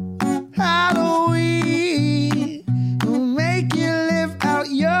 Halloween will make you live out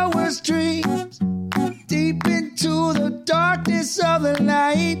your worst dreams, deep into the darkness of the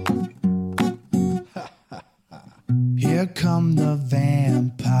night. Here come the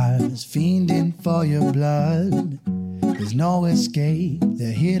vampires, fiending for your blood. There's no escape,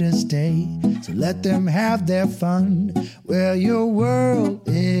 they're here to stay, so let them have their fun. Well, your world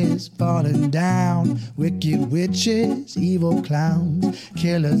is falling down. Wicked witches, evil clowns,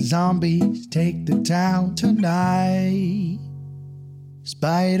 killer zombies take the town tonight.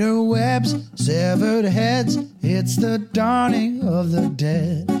 Spider webs, severed heads, it's the dawning of the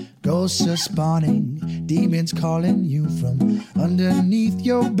dead. Ghosts are spawning, demons calling you from underneath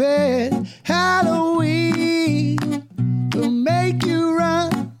your bed. Halloween will make you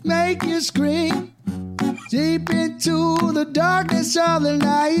run, make you scream, deep into the darkness of the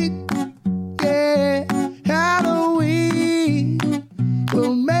night. Yeah, Halloween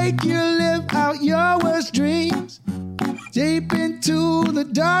will make you live out your worst dreams, deep into the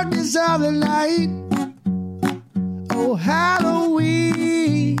darkness of the night. Oh,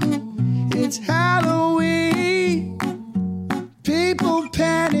 Halloween, it's Halloween. People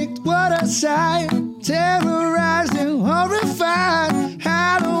panicked, what a sight, terrorized and horrified.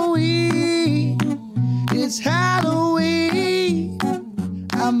 Halloween, it's Halloween.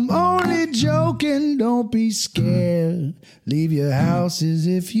 I'm only joking, don't be scared. Leave your houses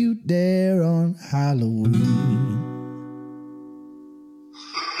if you dare on Halloween.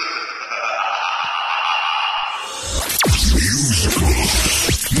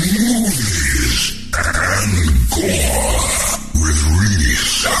 Movies and Gore with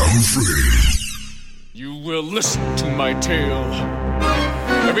Reese Humphrey. You will listen to my tale,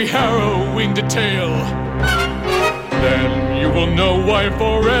 every harrowing detail. Then you will know why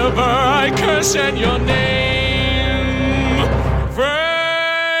forever I curse at your name, Frankenstein.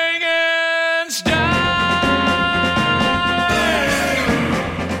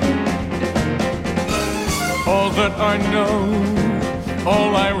 All that I know,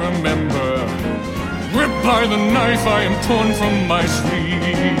 all I remember, ripped by the knife I am torn from my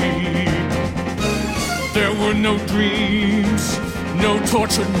sleeve. There were No dreams, no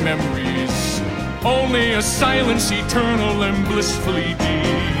tortured memories, only a silence eternal and blissfully deep.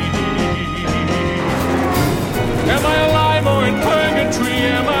 Am I alive or in purgatory?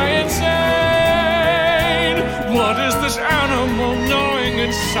 Am I insane? What is this animal gnawing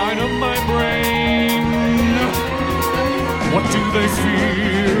inside of my brain? What do they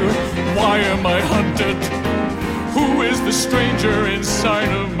fear? Why am I hunted? Who is the stranger inside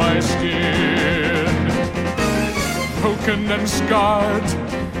of my skin? Broken and scarred,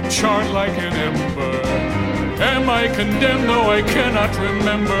 charred like an ember. Am I condemned though I cannot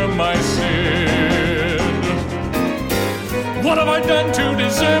remember my sin? What have I done to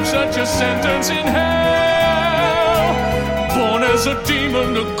deserve such a sentence in hell? Born as a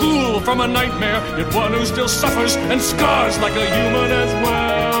demon, a ghoul from a nightmare, yet one who still suffers and scars like a human as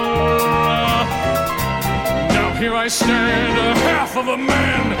well. Now here I stand, a half of a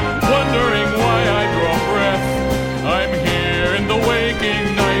man, wondering why I draw breath. I'm here in the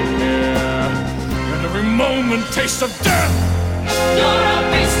waking nightmare, and every moment tastes of death. You're a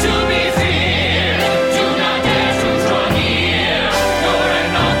beast to be feared. Do not dare to draw near. You're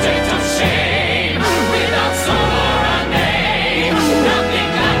an object of shame, without soul or a name. Nothing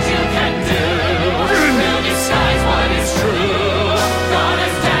that you can do will disguise what is true. God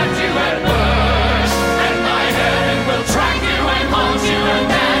has damned you at worst, and my heaven will track you and haunt you and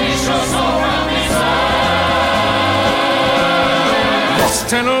banish your soul from this earth.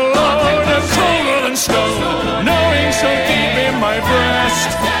 Lost and alone, and colder than stone, knowing so deep in my breast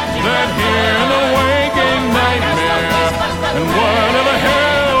that here in the waking nightmare, and whatever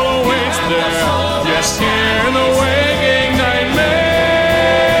hell awaits there, yes, here in the waking nightmare,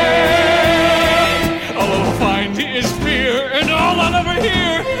 all I'll find is fear, and all I'll ever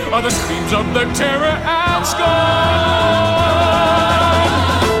hear are the screams of the terror and scorn,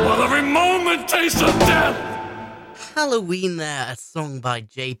 while every moment tastes of death. Halloween there, a song by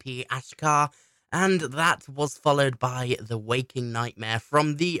J.P. Ashkar, and that was followed by The Waking Nightmare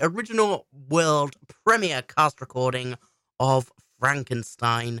from the original world premiere cast recording of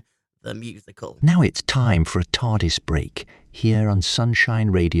Frankenstein the Musical. Now it's time for a TARDIS break here on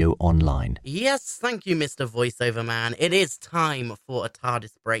Sunshine Radio Online. Yes, thank you, Mr. Voiceover Man. It is time for a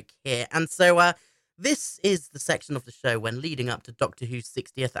TARDIS break here, and so this is the section of the show when leading up to Doctor Who's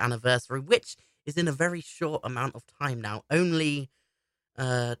 60th anniversary, which is in a very short amount of time now, only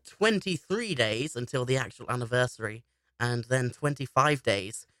 23 days until the actual anniversary, and then 25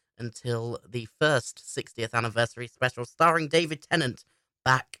 days until the first 60th anniversary special starring David Tennant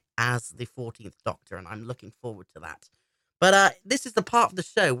back as the 14th Doctor, and I'm looking forward to that. But this is the part of the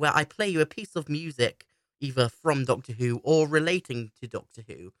show where I play you a piece of music either from Doctor Who or relating to Doctor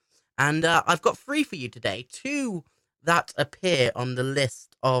Who, and I've got 3 for you today, 2 that appear on the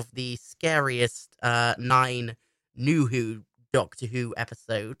list of the scariest 9 New Who Doctor Who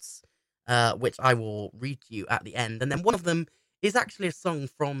episodes, which I will read to you at the end. And then one of them is actually a song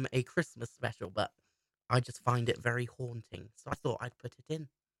from a Christmas special, but I just find it very haunting, so I thought I'd put it in.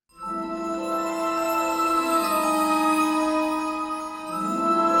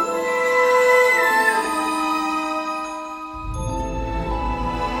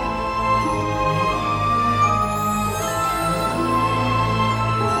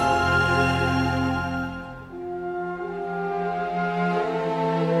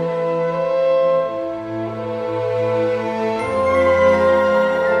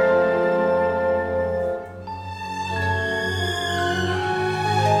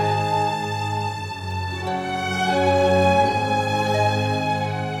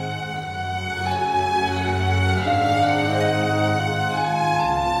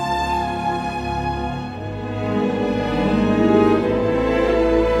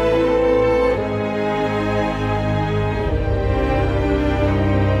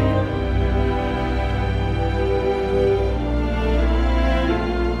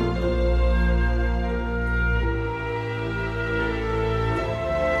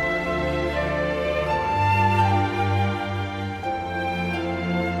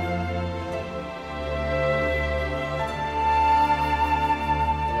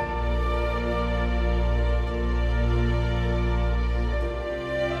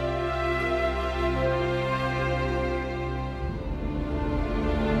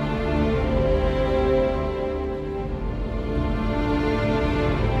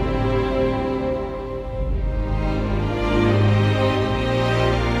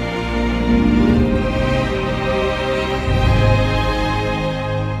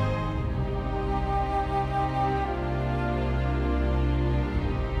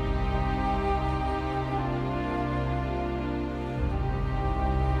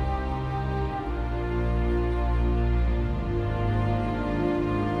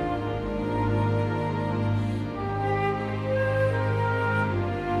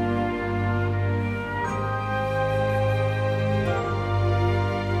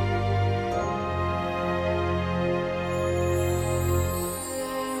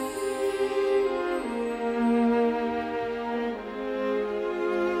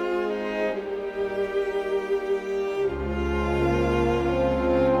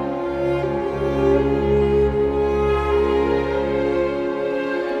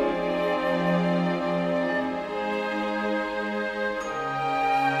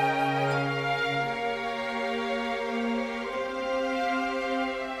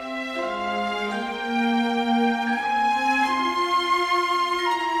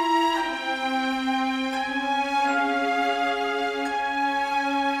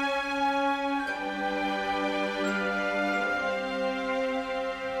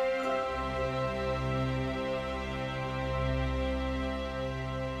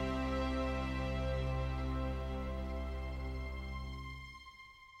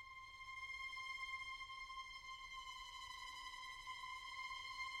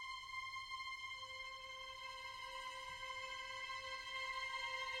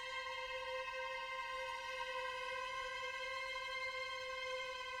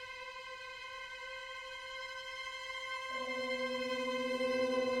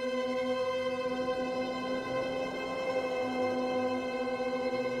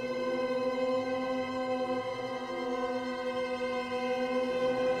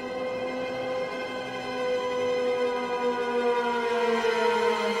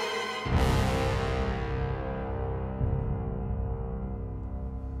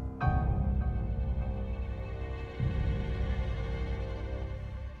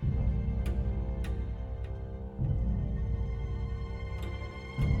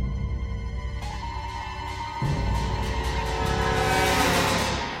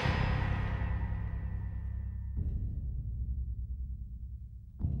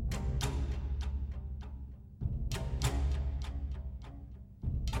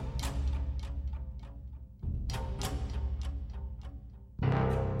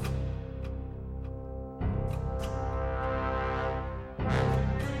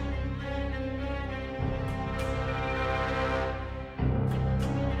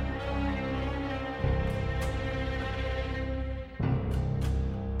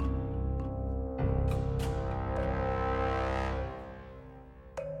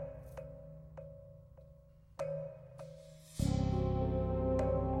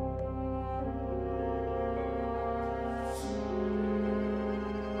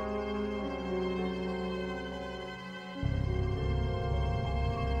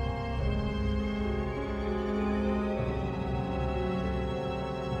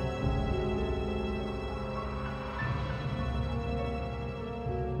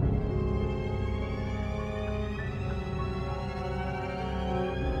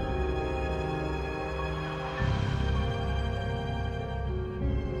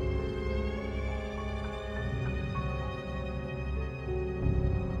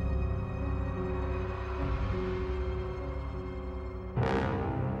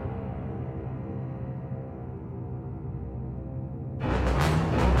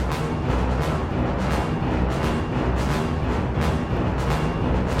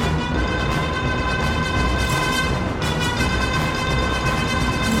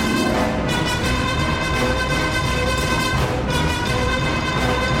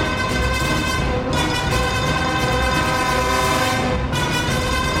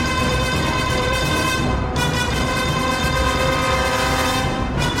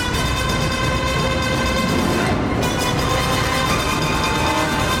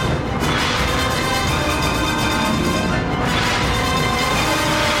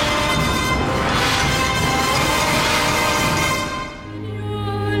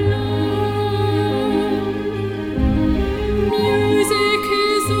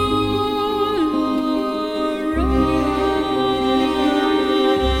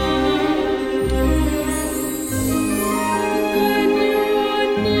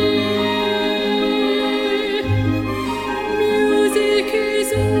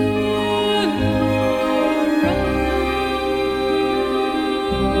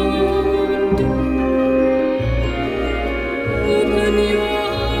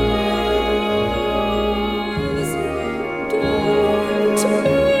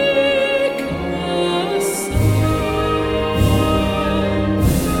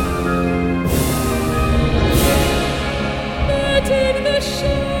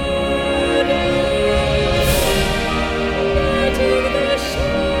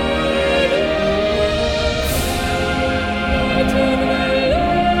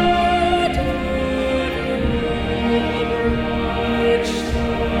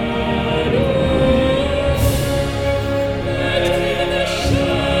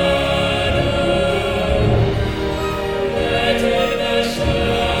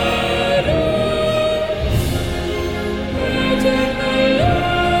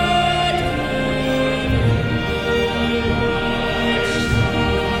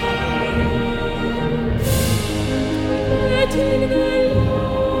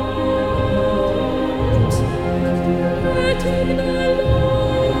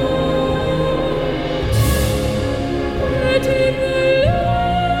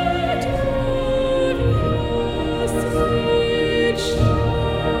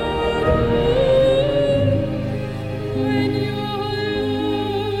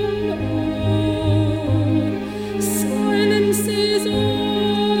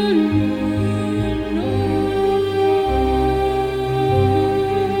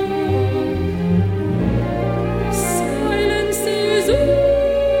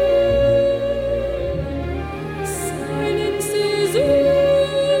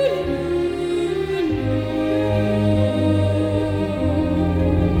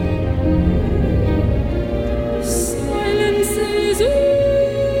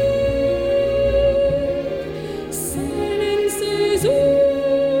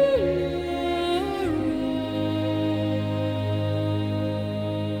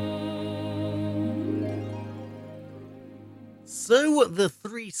 So, the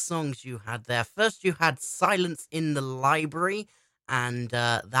three songs you had there. First, you had Silence in the Library, and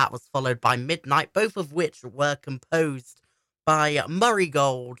that was followed by Midnight, both of which were composed by Murray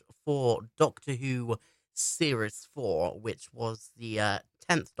Gold for Doctor Who Series 4, which was the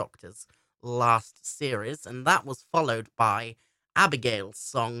 10th Doctor's last series, and that was followed by Abigail's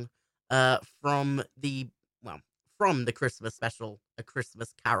song from the Christmas special, A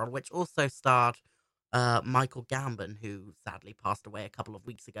Christmas Carol, which also starred Michael Gambon, who sadly passed away a couple of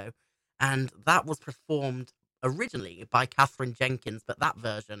weeks ago, and that was performed originally by Catherine Jenkins, but that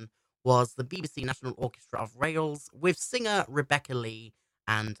version was the BBC National Orchestra of Wales with singer Rebecca Lee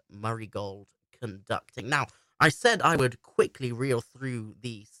and Murray Gold conducting. Now, I said I would quickly reel through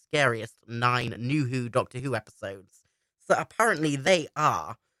the scariest 9 New Who Doctor Who episodes, so apparently they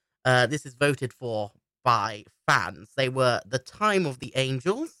are, this is voted for by fans, they were The Time of the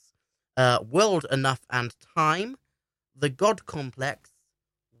Angels, World Enough and Time, The God Complex,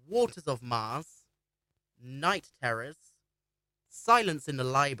 Waters of Mars, Night Terrors, Silence in the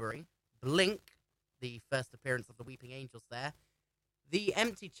Library, Blink, the first appearance of the Weeping Angels there, The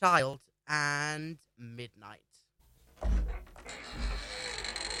Empty Child, and Midnight.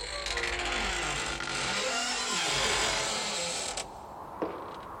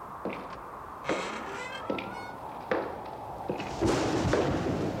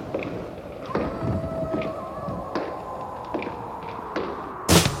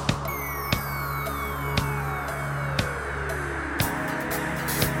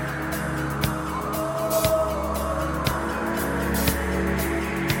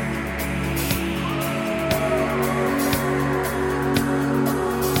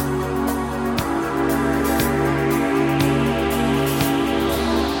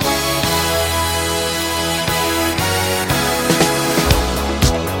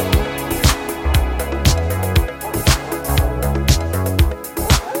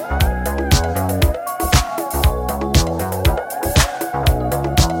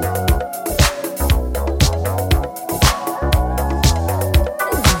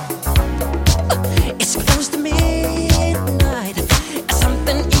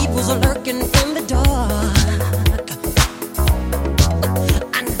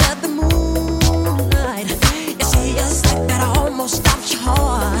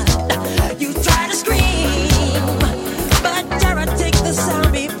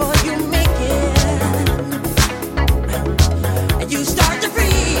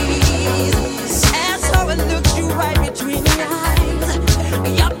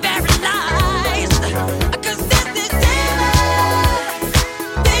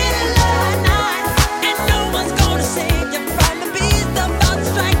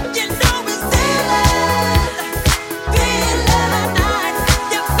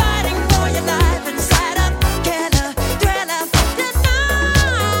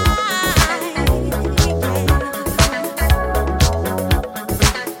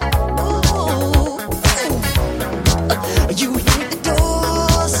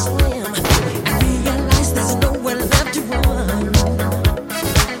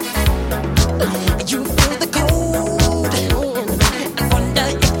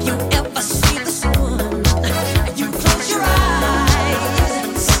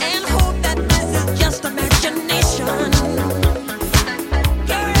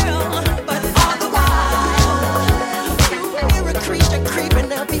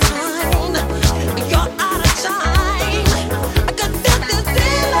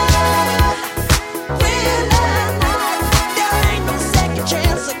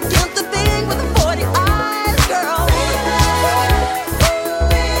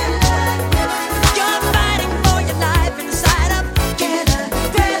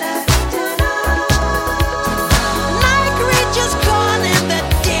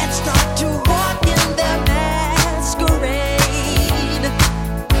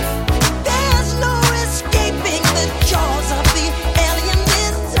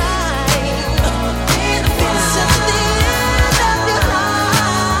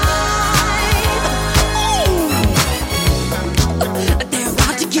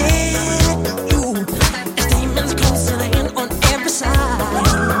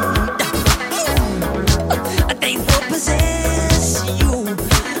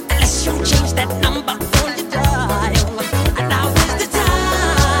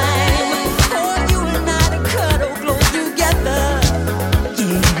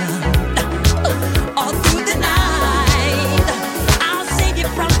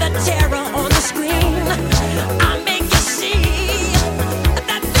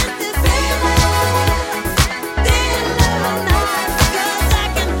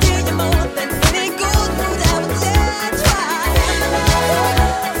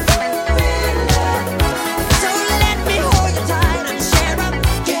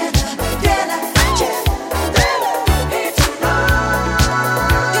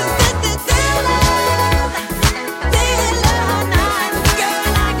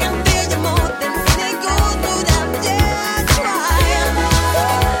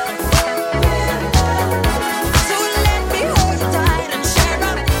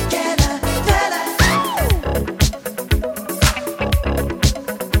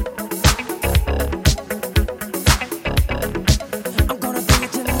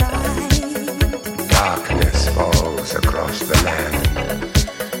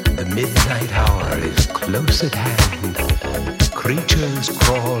 midnight hour is close at hand. Creatures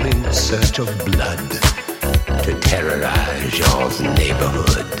crawl in search of blood to terrorize your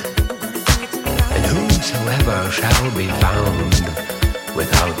neighborhood. And whosoever shall be found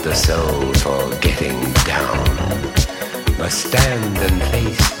without the soul for getting down must stand and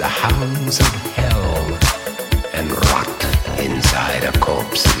face the hounds of hell and rot inside a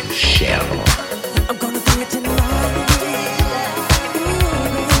corpse's shell. I'm gonna do it tonight.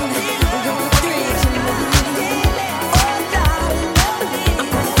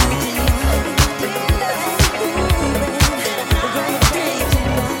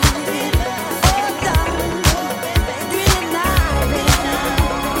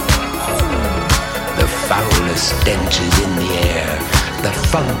 Stench is in the air, the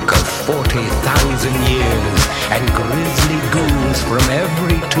funk of 40,000 years, and grisly ghouls from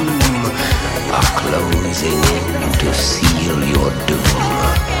every tomb are closing in to seal your doom.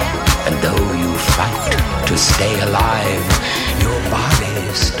 And though you fight to stay alive, your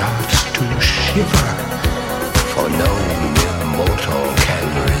body starts to shiver, for no mere mortal can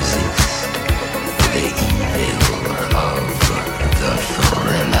resist the evil of the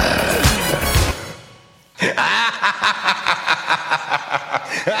thriller.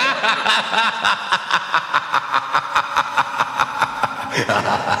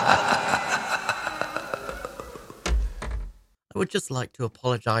 I would just like to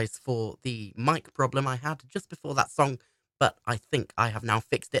apologise for the mic problem I had just before that song, but I think I have now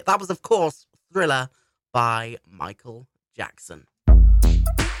fixed it. That was, of course, Thriller by Michael Jackson.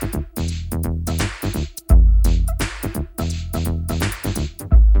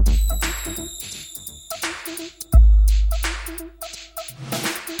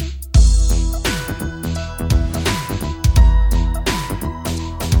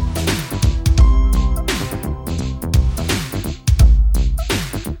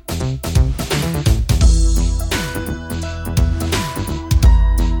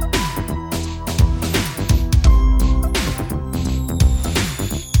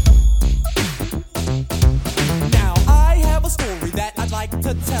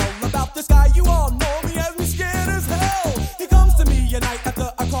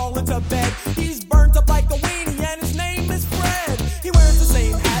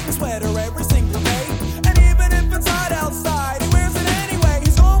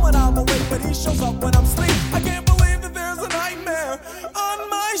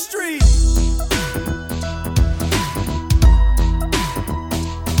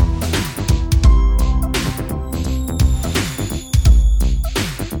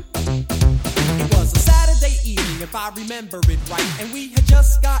 Remember it right, and we had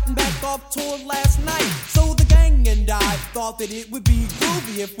just gotten back off tour last night. So the gang and I thought that it would be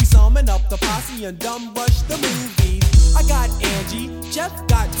groovy if we summoned up the posse and dumb rush the movies. I got Angie, Jeff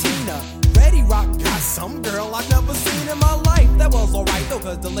got Tina, Reddy Rock got some girl I've never seen in my life. That was alright though,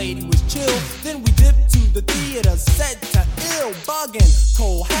 cause the lady was chill. Then we dipped to the theater, set to ill, bugging,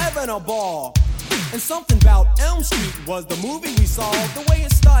 Cole having a ball. And something about Elm Street was the movie we saw. The way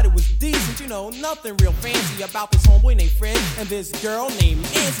it started was decent, you know, nothing real fancy about this homeboy named Fred and this girl named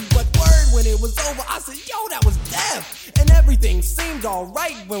Nancy. But word, when it was over, I said, yo, that was death. And everything seemed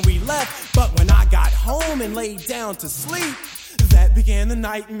alright when we left. But when I got home and laid down to sleep, that began the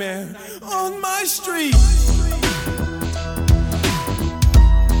nightmare on my street.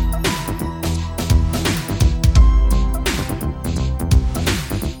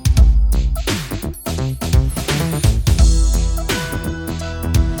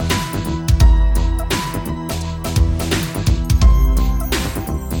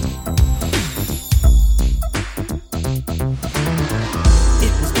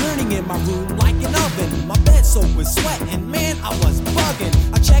 Soaked with sweat, and man, I was bugging.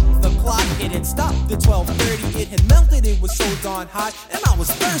 I checked the clock, it had stopped at 12:30. It had melted, it was so darn hot, and I was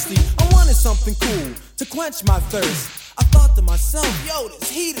thirsty. I wanted something cool to quench my thirst. I thought to myself, yo,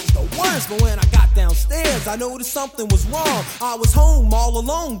 this heat is the worst. But when I got downstairs, I noticed something was wrong. I was home all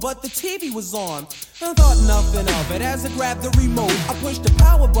alone, but the TV was on. I thought nothing of it as I grabbed the remote. I pushed the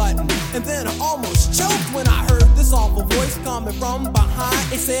power button, and then I almost choked when I heard this awful voice coming from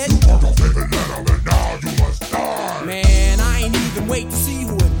behind. It said, man, I ain't even wait to see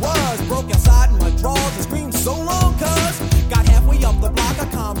who it was. Broke outside in my drawers and screamed so long, cuz got halfway up the block, I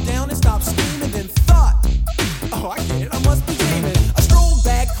calmed down and stopped screaming, then thought, oh, I get it, I must be dreaming. I strolled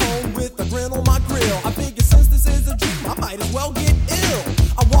back home with a grin on my grill. I figured since this is a dream, I might as well get ill.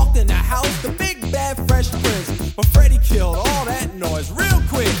 I walked in the house, the big bad fresh prince, but Freddy killed all that noise real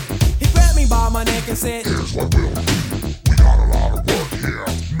quick. He grabbed me by my neck and said, here's what we'll do. We got a lot of work here,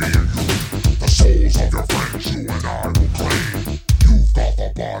 me and you. The souls of your friends you and I will claim. You've got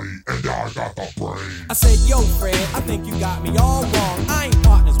the body got me all wrong. I ain't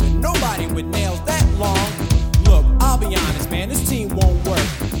partners with nobody with nails that long. Look, I'll be honest, man, this team won't work.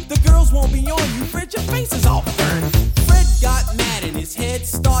 The girls won't be on you, Fred, your face is all burnt. Fred got mad and his head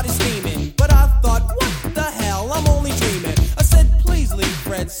started steaming. But I thought, what the hell, I'm only dreaming. I said, please leave,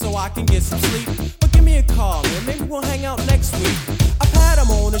 Fred, so I can get some sleep. But give me a call and maybe we'll hang out next week. I pat him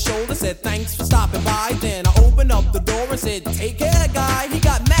on the shoulder, said thanks for stopping by. Then I opened up the door and said, take care, guy. He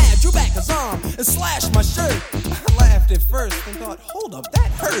got mad, drew back his arm and slashed my shirt. I laughed at first and thought, hold up, that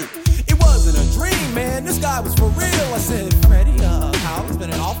hurt. It wasn't a dream, man, this guy was for real. I said, Freddie, Hal, it's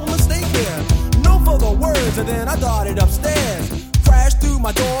been an awful mistake here. No further words, and then I darted upstairs. Crashed through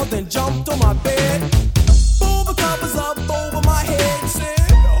my door, then jumped on my bed. Pulled the covers up over my head. Said,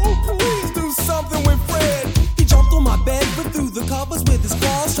 oh, please do something with Fred. He jumped on my bed, but through the covers with his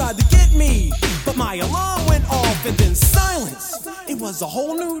claws, tried to get me. But my alarm went off, and then silence. It was a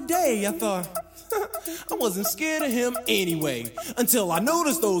whole new day. I thought, I wasn't scared of him anyway. Until I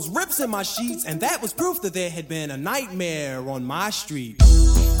noticed those rips in my sheets, and that was proof that there had been a nightmare on my street.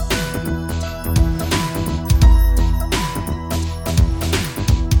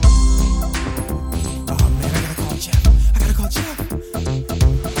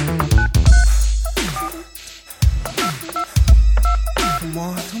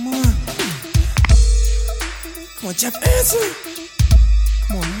 Come on, Jeff, answer!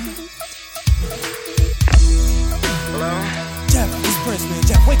 Come on, man. Hello? Jeff, it's Prince, man.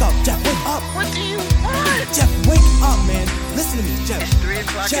 Jeff, wake up. Jeff, wake up. What do you want? Jeff, wake up, man. Listen to me, Jeff. It's 3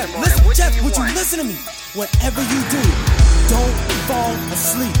 o'clock Jeff, in the morning. listen, What Jeff, do you would want? you listen to me? Whatever you do, don't fall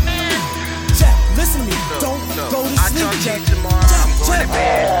asleep. Jeff, listen to me. Don't go to sleep, I'll talk Jeff. to you tomorrow. Jeff, I'm going Jeff. to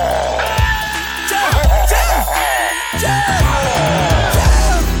bed. Jeff, Jeff, Jeff, Jeff,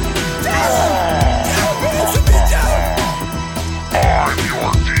 Jeff. I'm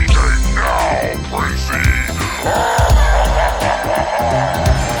your DJ now, Crazy.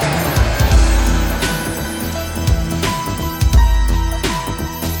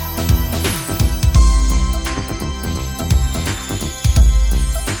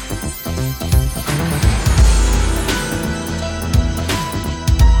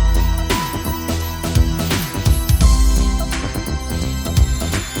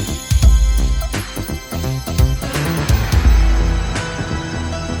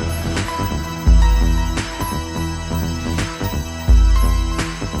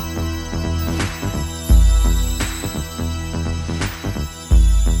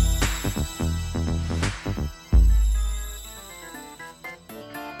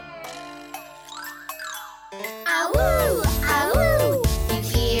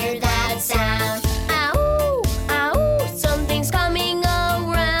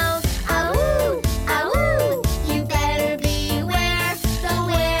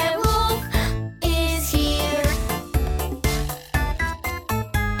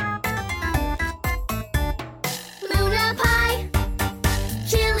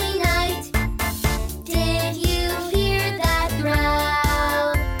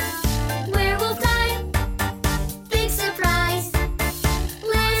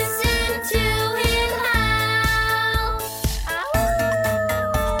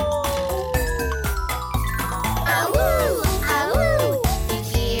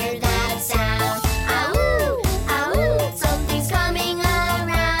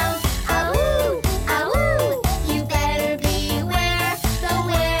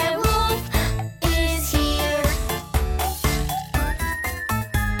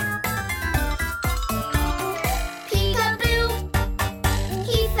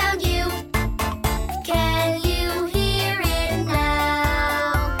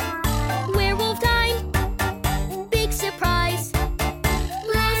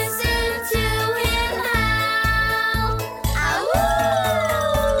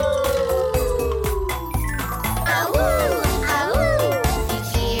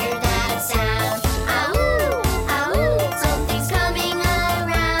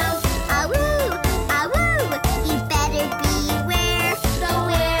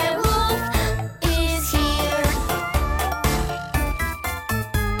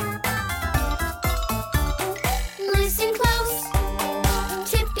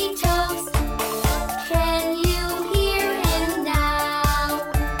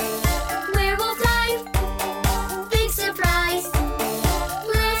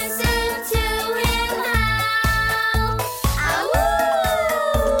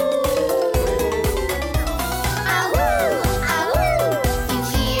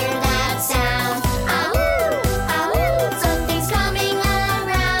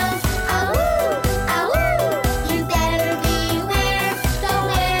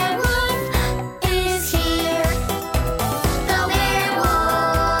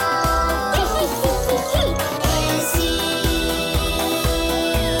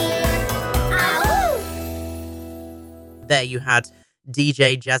 there you had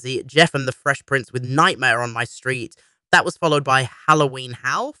DJ Jazzy Jeff and the Fresh Prince with Nightmare on My Street. That was followed by Halloween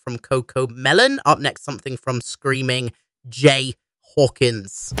Howl from Coco Melon. Up next, something from Screaming Jay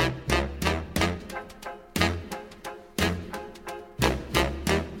Hawkins.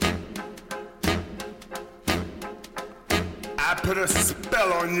 I put a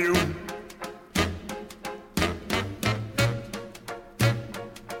spell on you.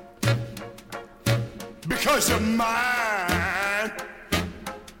 Because you're mine.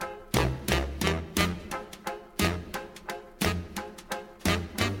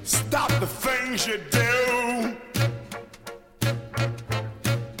 Stop the things you do.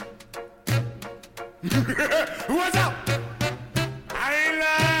 What's up? I ain't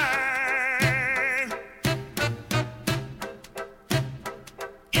lying.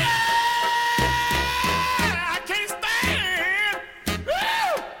 Yeah, I can't stand.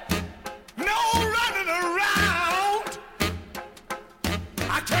 Woo! No running around.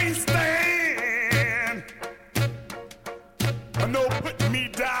 I can't stand. No putting me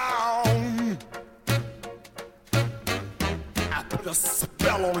down. I put a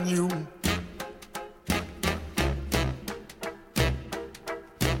spell on you.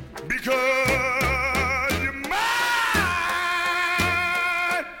 Because you're mine.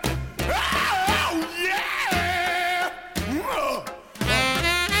 Oh, yeah.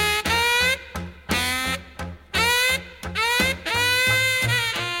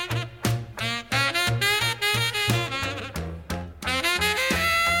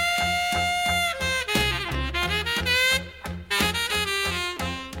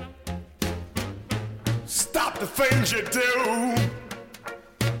 Stop the things you do.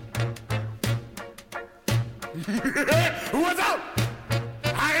 What's up?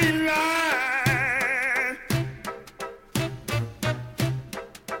 I ain't lying.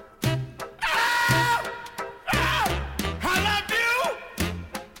 Oh, oh, I love you.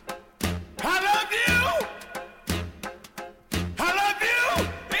 I love you. I love you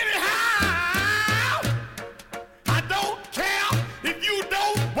anyhow. I don't care if you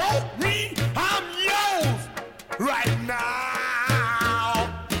don't want me. I'm yours right now.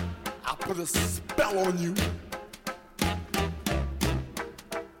 I put a spell on you.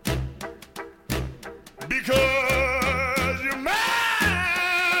 Because you're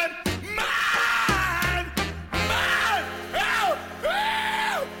mine, mine, mine.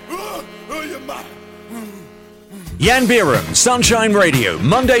 Oh, you're mine. Jan Bierum, Sunshine Radio,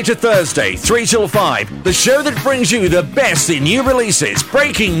 Monday to Thursday, 3 till 5. The show that brings you the best in new releases,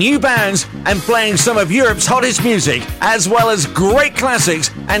 breaking new bands, and playing some of Europe's hottest music, as well as great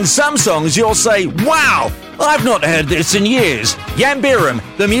classics and some songs you'll say, wow, I've not heard this in years. Jan Bierum,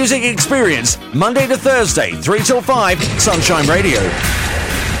 The Music Experience, Monday to Thursday, 3 till 5, Sunshine Radio.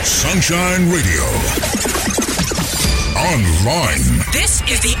 Sunshine Radio. Online. This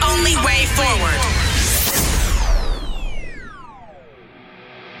is the only way forward.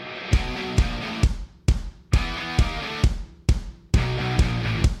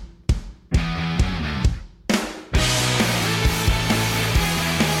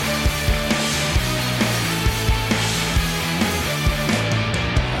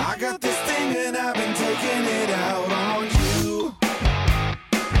 I got this thing and I've been taking it out on you.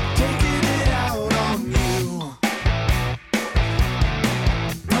 Taking it out on you.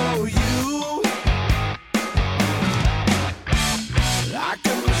 Oh, you.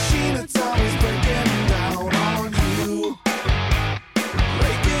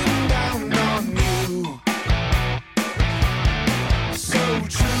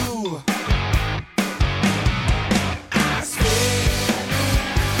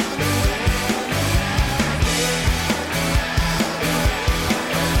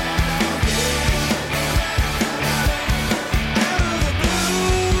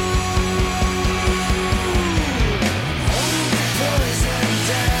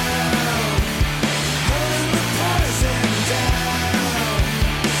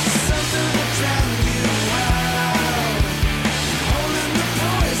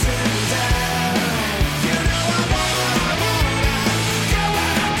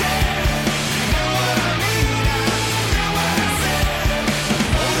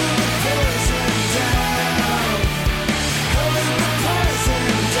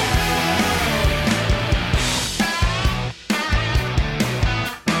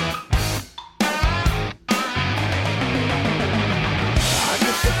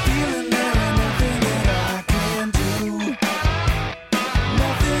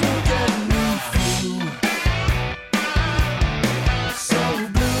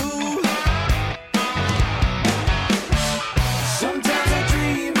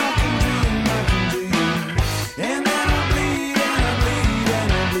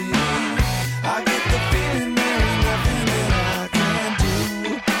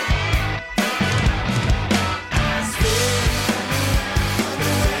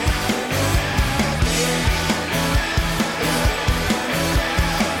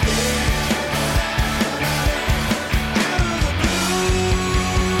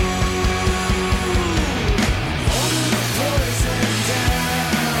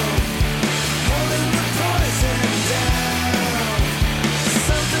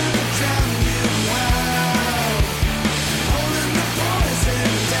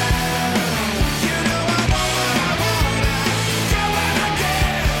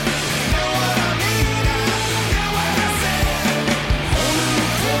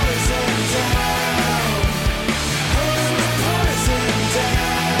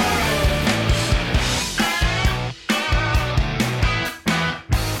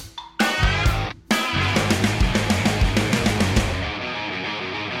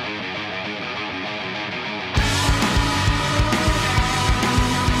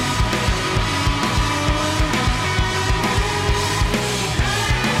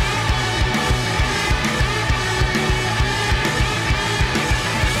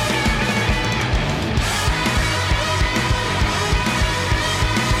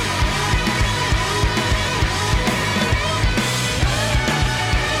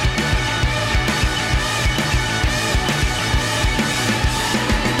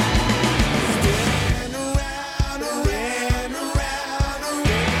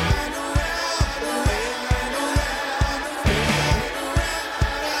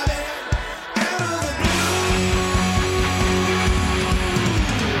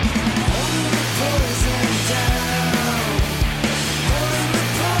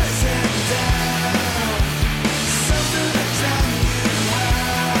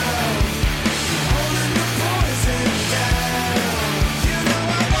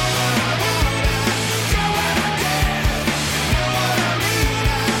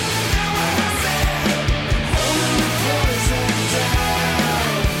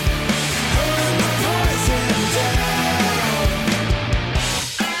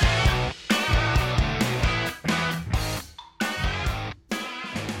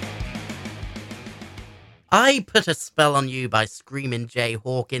 I Put a Spell on You by Screamin' Jay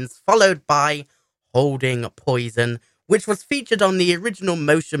Hawkins, followed by Holding Poison, which was featured on the original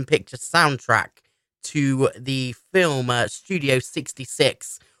motion picture soundtrack to the film Studio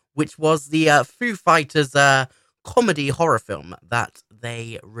 66, which was the Foo Fighters comedy horror film that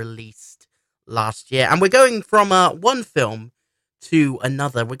they released last year. And we're going from one film to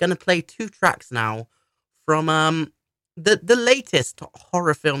another. We're going to play two tracks now from the latest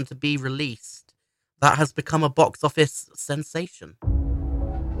horror film to be released that has become a box office sensation.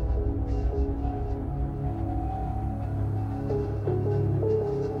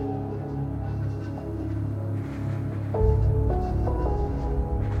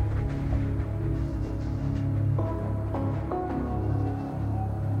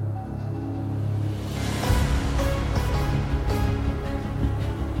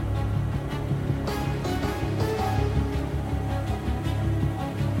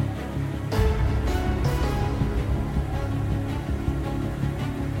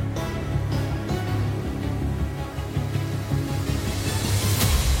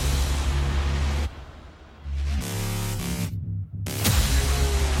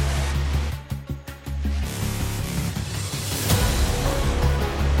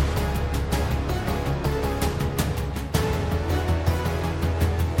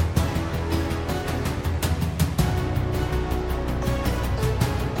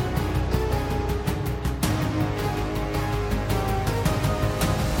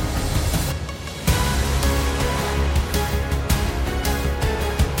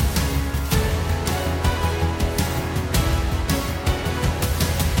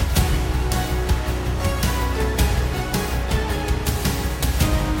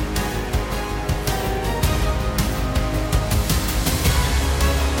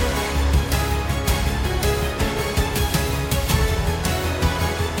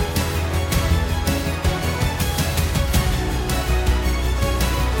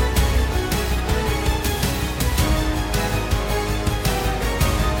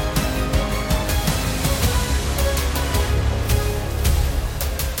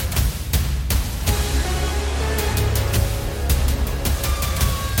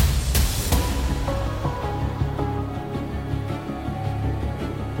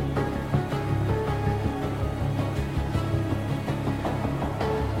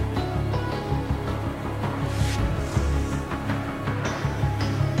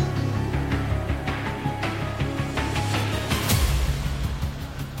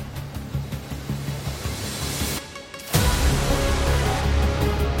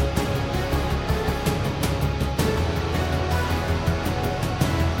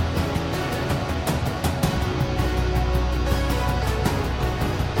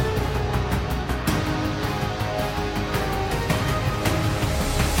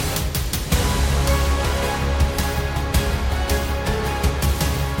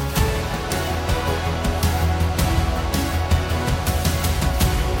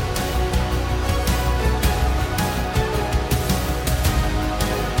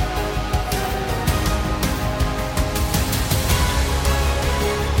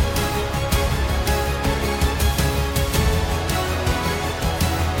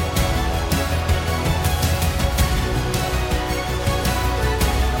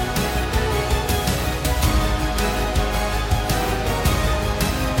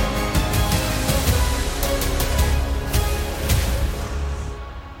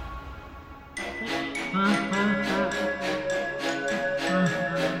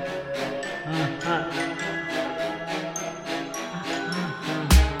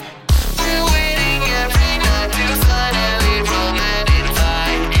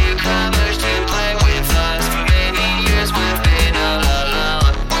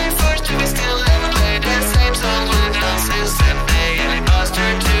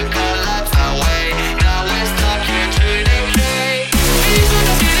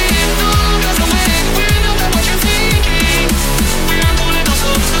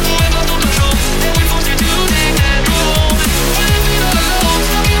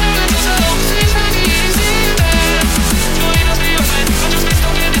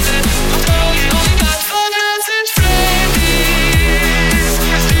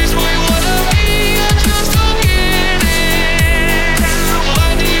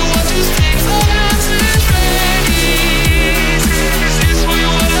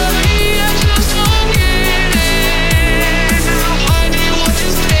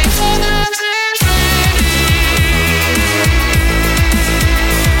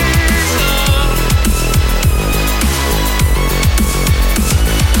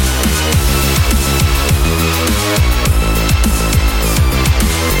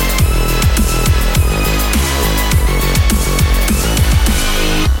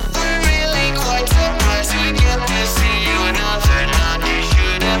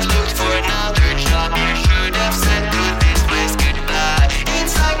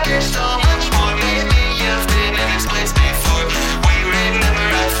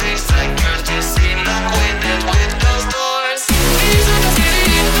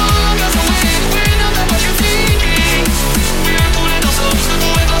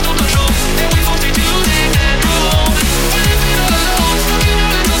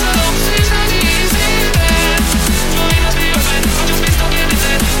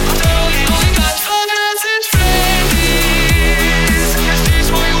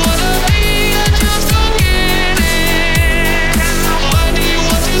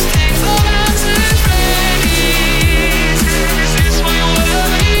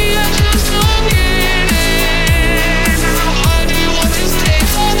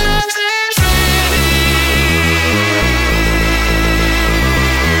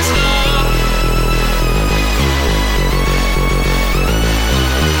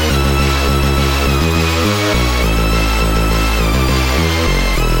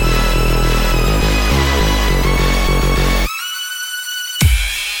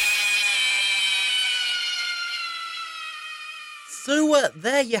 So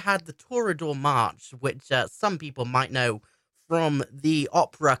there you had the Toreador March, which some people might know from the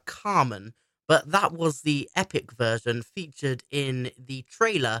opera Carmen, but that was the epic version featured in the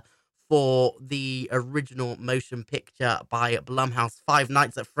trailer for the original motion picture by Blumhouse, Five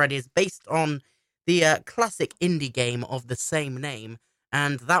Nights at Freddy's, based on the classic indie game of the same name,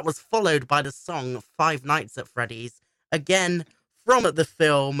 and that was followed by the song Five Nights at Freddy's, again from the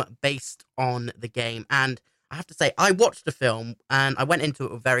film based on the game. And I have to say, I watched the film and I went into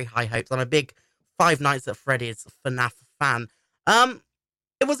it with very high hopes. I'm a big Five Nights at Freddy's FNAF fan.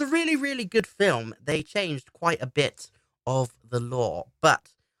 It was a really, really good film. They changed quite a bit of the lore, but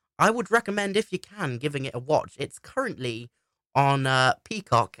I would recommend, if you can, giving it a watch. It's currently on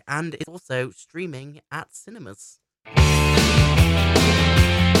Peacock and it's also streaming at cinemas.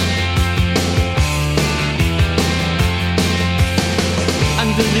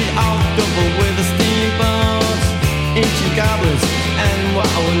 Under the October with the steamboats, ancient goblins and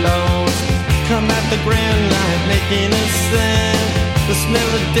wallows come at the grand light making a sound. The smell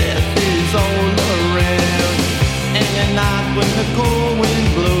of death is all around. And at night when the cold wind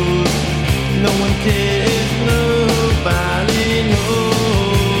blows, no one cares, nobody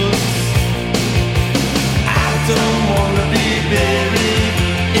knows. I don't wanna be buried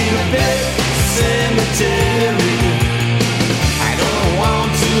in a pet cemetery. I don't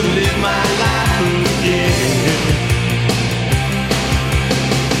want to live my life again.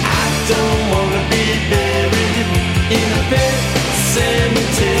 I don't wanna be buried in a pet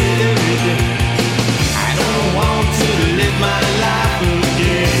cemetery. I don't want to live my life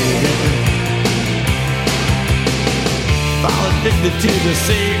again. Fall addicted to the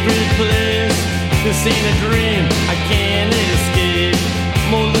sacred place. This ain't a dream, I can't escape.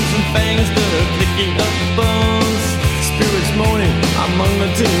 Molars and fangs, the clicking of bones. Spirits moaning among the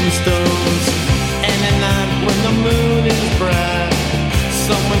tombstones. And at night when the moon is bright,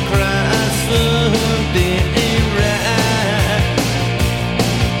 someone cries something ain't right.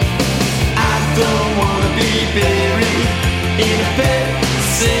 I don't wanna be buried in a pet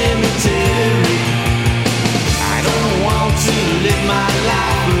cemetery. I don't want to live my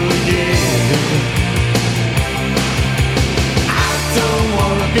life again. I don't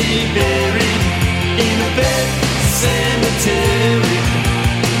wanna be buried in a pet cemetery.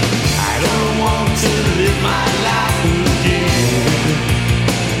 I don't want to live my life again.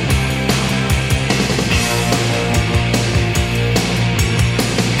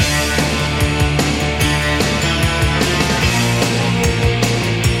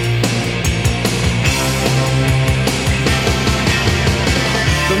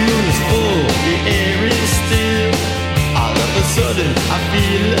 The moon is full, the air is still. All of a sudden I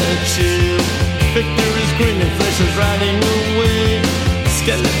feel a chill. Victor is grinning, flesh is riding away.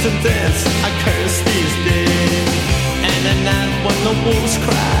 Skeleton dance, I curse these days. And at night when the wolves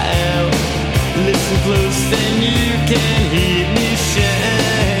cry out, listen close and you can hear me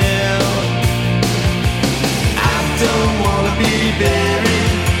shout. I don't wanna be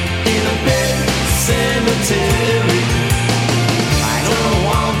buried in a pet cemetery. I don't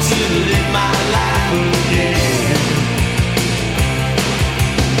want to live my life again.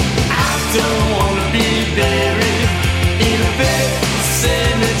 I don't wanna be buried in a pet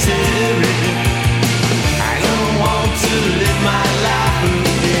cemetery. I don't want to live my life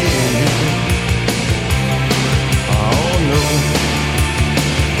again. Oh no.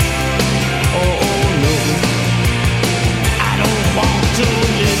 Oh no. I don't want to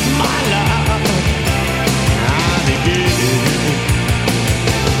live my life again.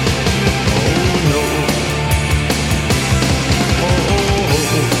 Oh no. Oh.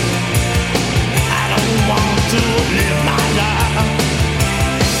 I don't want to live my life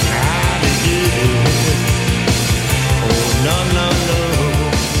again. Oh no, no, no.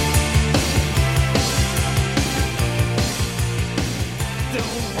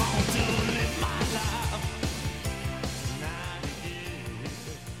 Don't want to live my life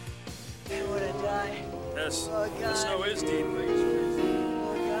You wanna die? Yes, Oh, the God. snow is deep.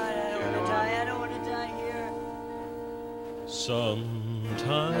 Oh God, I don't wanna die. I don't wanna die here. Sometimes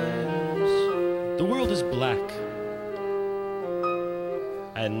the world is black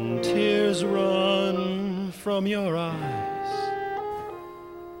and tears run from your eyes.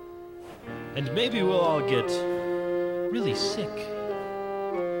 And maybe we'll all get really sick.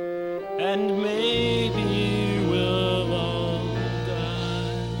 And maybe we'll all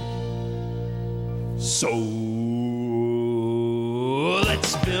die. So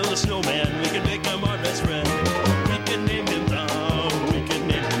let's build a snowman. We can make him our best friend. We can name him Tom. We can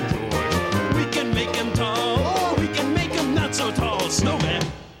name him George. We can make him tall. Or we can make him not so tall. Snowman.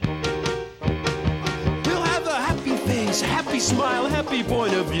 We'll have a happy face, a happy smile, happy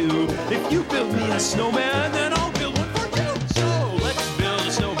point of view. If you build me a snowman, then I'll build one for you. So let's build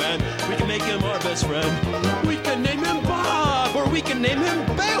a snowman. We can make him our best friend. We can name him Bob, or we can name him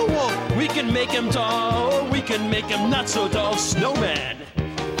Beowulf. We can make him tall, or we can make him not so tall. Snowman.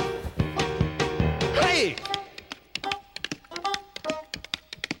 Hey!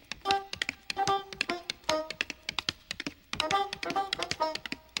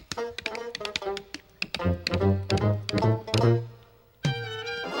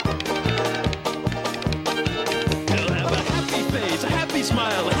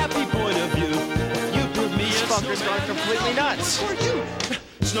 Smile, a happy point of view. You prove me This fucker's gone completely nuts. For you.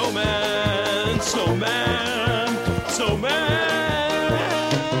 Snowman, snowman, snowman.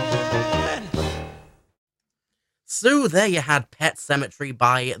 So there you had Pet Sematary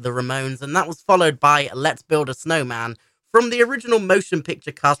by the Ramones, and that was followed by Let's Build a Snowman from the original motion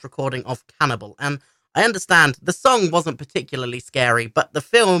picture cast recording of Cannibal. And I understand the song wasn't particularly scary, but the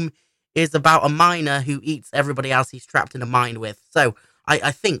film is about a miner who eats everybody else he's trapped in a mine with. So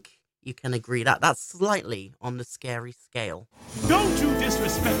I think you can agree that that's slightly on the scary scale. Don't you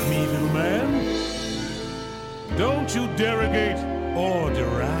disrespect me, little man. Don't you derogate or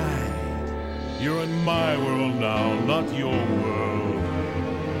deride. You're in my world now, not your world.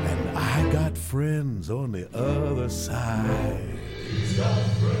 And I got friends on the other side. He's got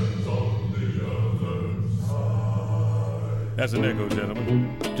friends on the other side. That's an echo,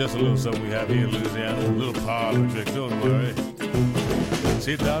 gentlemen. Just a little something we have here in Louisiana. A little parlor trick, don't worry.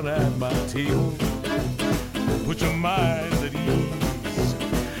 Sit down at my table. Put your minds at ease.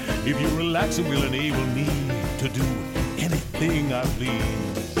 If you relax, it will enable me to do anything I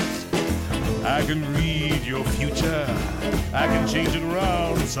please. I can read your future. I can change it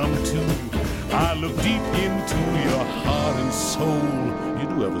around some too. I look deep into your heart and soul. You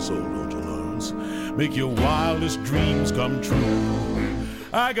do have a soul, don't you, Lawrence? Make your wildest dreams come true.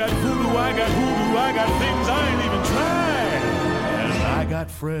 I got voodoo, I got hoodoo, I got things I ain't even tried. And I got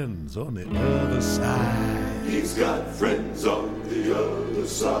friends on the other side. He's got friends on the other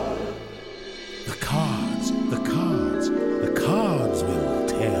side. The cards will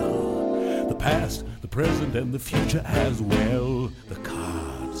tell. The past, the present, and the future as well. The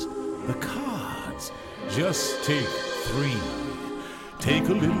cards. Just take 3. Take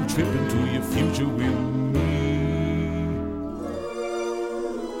a little trip into your future with me.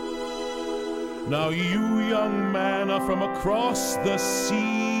 Now you, young man, are from across the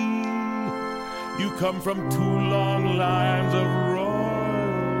sea. You come from 2 long lines of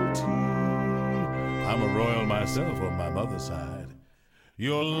royalty. I'm a royal myself on my mother's side.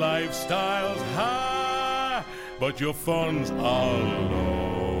 Your lifestyle's high, but your funds are low.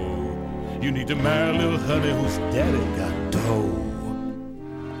 You need to marry a little honey whose daddy got dough.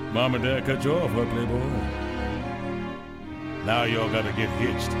 Mom and Dad cut you off, huh, playboy? Now y'all gotta get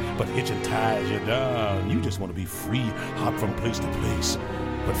hitched, but hitching ties you down. You just want to be free, hop from place to place.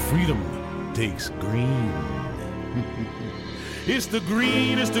 But freedom takes green. It's the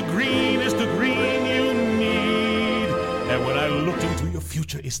green you need. And when I looked into your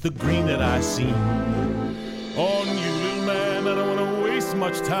future, it's the green that I seen. On you, little man, I don't want to waste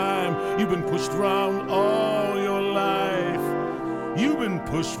much time. You've been pushed around all your life. You've been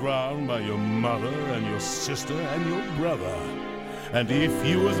pushed around by your mother and your sister and your brother. And if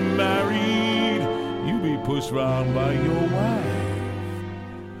you was married, you'd be pushed around by your wife.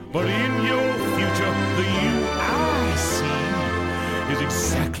 But in your future, the you I see is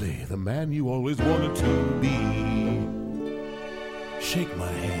exactly the man you always wanted to be. Shake my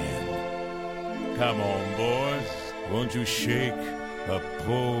hand. Come on, boys. Won't you shake a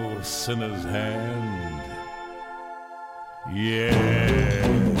poor sinner's hand? Yes.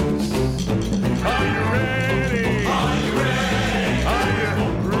 Are you ready? Are you ready? Are you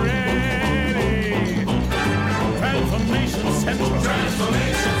ready? Transformation Central.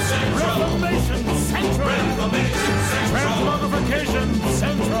 Transformation Central. Reformation Central. Reformation Central. Transmogrification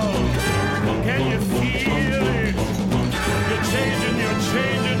Central. Can you feel it?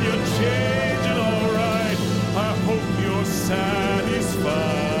 You're changing, all right. I hope you're satisfied.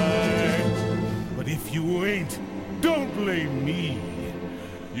 But if you ain't, don't blame me.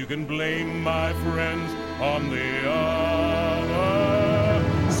 You can blame my friends on the other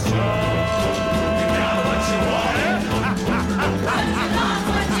side. You got what you wanted. But you lost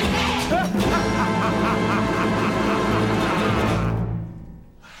what you had.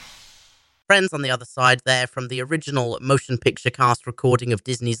 Friends on the other side there from the original motion picture cast recording of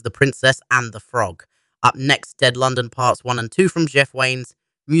Disney's The Princess and the Frog. Up next, Dead London Parts 1 and 2 from Jeff Wayne's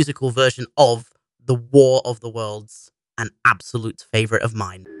musical version of The War of the Worlds, an absolute favourite of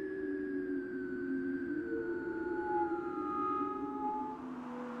mine.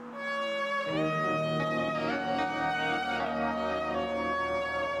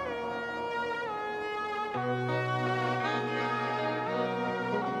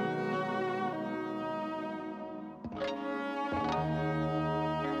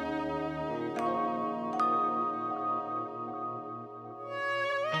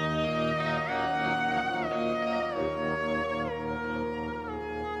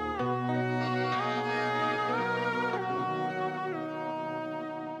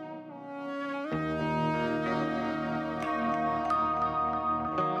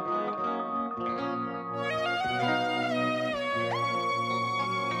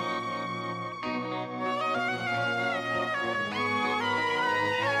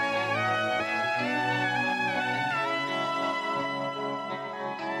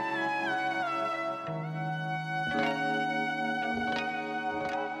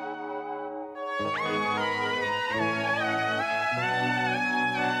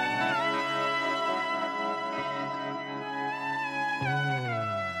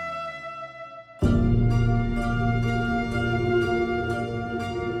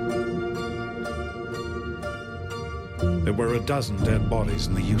 There were a dozen dead bodies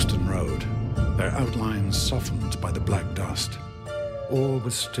in the Euston Road, their outlines softened by the black dust. All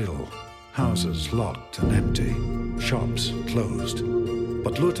was still, houses locked and empty, shops closed.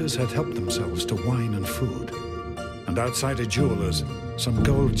 But looters had helped themselves to wine and food. And outside a jeweller's, some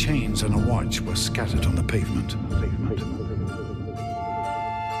gold chains and a watch were scattered on the pavement.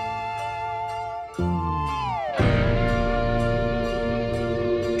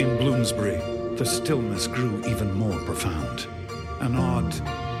 In Bloomsbury, the stillness grew even more profound. An odd,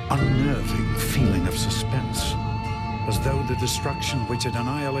 unnerving feeling of suspense, as though the destruction which had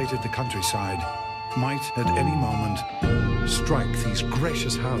annihilated the countryside might at any moment strike these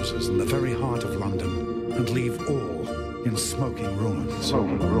gracious houses in the very heart of London and leave all in smoking ruins.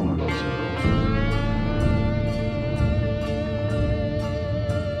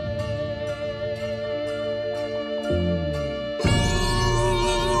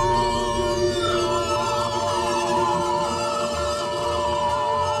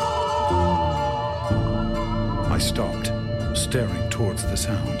 I stopped, staring towards the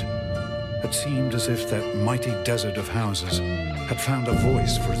sound. It seemed as if that mighty desert of houses had found a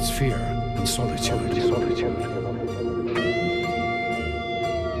voice for its fear and solitude.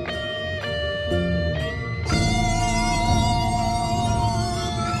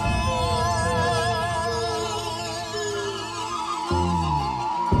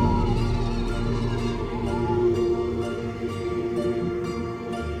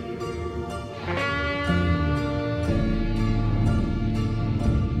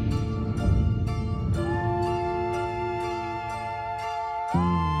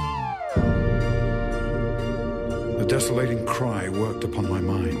 The desolating cry worked upon my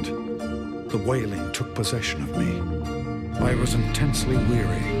mind. The wailing took possession of me. I was intensely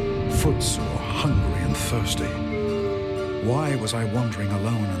weary, footsore, hungry and thirsty. Why was I wandering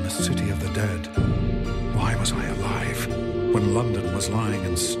alone in the city of the dead? Why was I alive when London was lying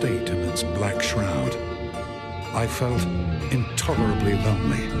in state in its black shroud? I felt intolerably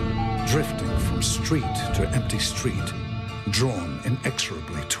lonely, drifting from street to empty street, drawn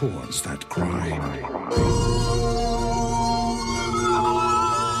inexorably towards that cry.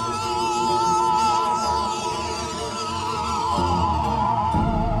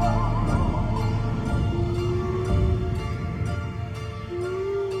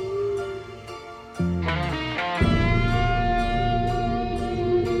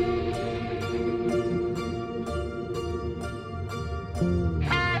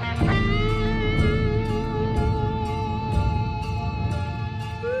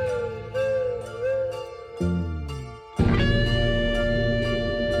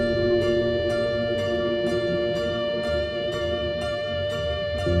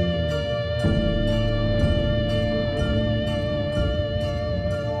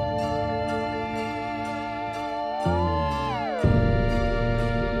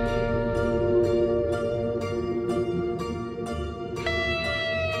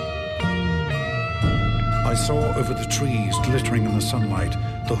 I saw over the trees, glittering in the sunlight,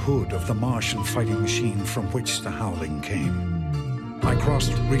 the hood of the Martian fighting machine from which the howling came. I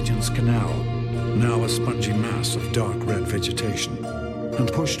crossed Regent's Canal, now a spongy mass of dark red vegetation,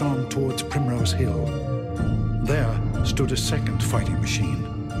 and pushed on towards Primrose Hill. There stood a second fighting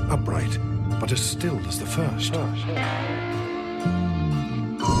machine, upright, but as still as the first.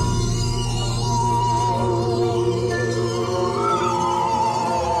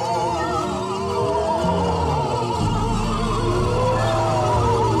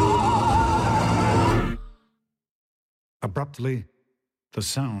 Abruptly, the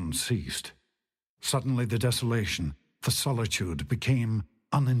sound ceased. Suddenly, the desolation, the solitude became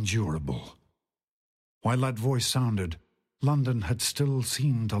unendurable. While that voice sounded, London had still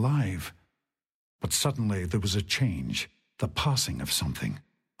seemed alive. But suddenly there was a change, the passing of something.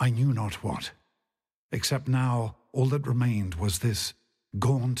 I knew not what. Except now, all that remained was this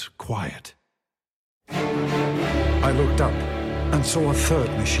gaunt quiet. I looked up and saw a third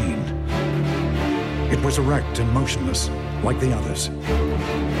machine. It was erect and motionless, like the others.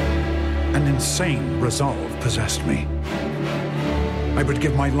 An insane resolve possessed me. I would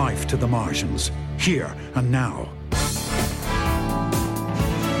give my life to the Martians, here and now.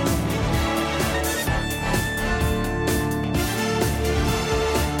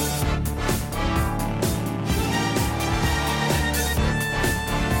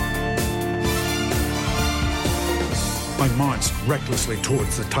 I marched recklessly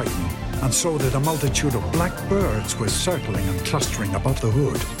towards the Titan and saw that a multitude of black birds were circling and clustering above the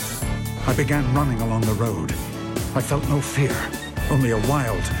hood. I began running along the road. I felt no fear, only a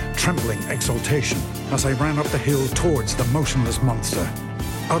wild, trembling exultation as I ran up the hill towards the motionless monster.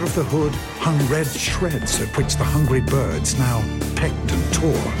 Out of the hood hung red shreds at which the hungry birds now pecked and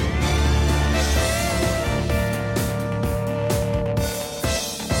tore.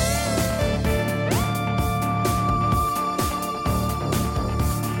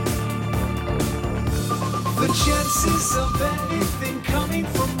 The chances of anything coming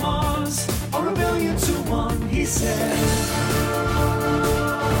from Mars are 1,000,000 to 1, he said.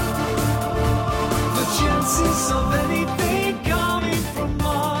 The chances of anything coming from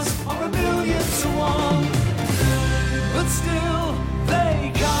Mars are 1,000,000 to 1, but still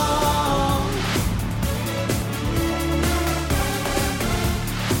they come.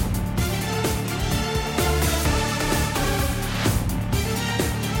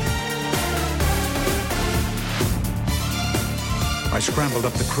 I scrambled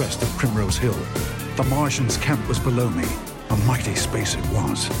up the crest of Primrose Hill. The Martians' camp was below me. A mighty space it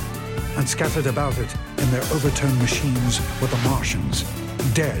was. And scattered about it in their overturned machines were the Martians,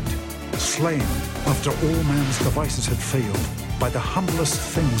 dead, slain after all man's devices had failed by the humblest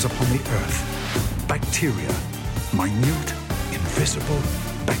things upon the earth. Bacteria. Minute, invisible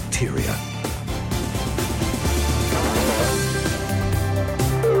bacteria.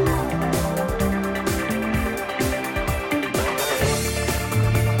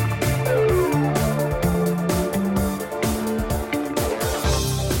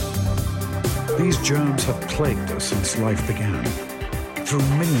 These germs have plagued us since life began. Through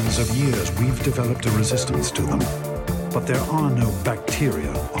millions of years, we've developed a resistance to them. But there are no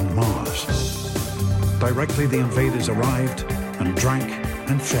bacteria on Mars. Directly the invaders arrived and drank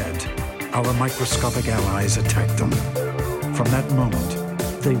and fed, our microscopic allies attacked them. From that moment,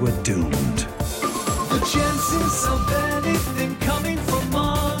 they were doomed. The chances of anything coming from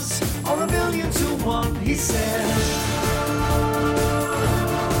Mars are 1,000,000 to 1, he said.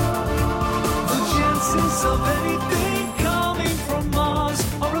 Chances of anything coming from Mars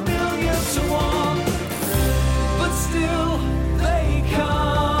are 1,000,000 to 1, but still they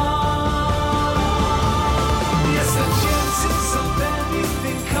come. Yes, the chances of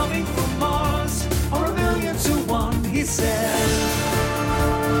anything coming from Mars are 1,000,000 to 1, he said.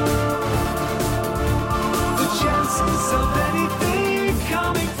 The chances of anything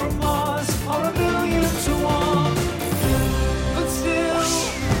coming from Mars are 1,000,000 to 1, but still.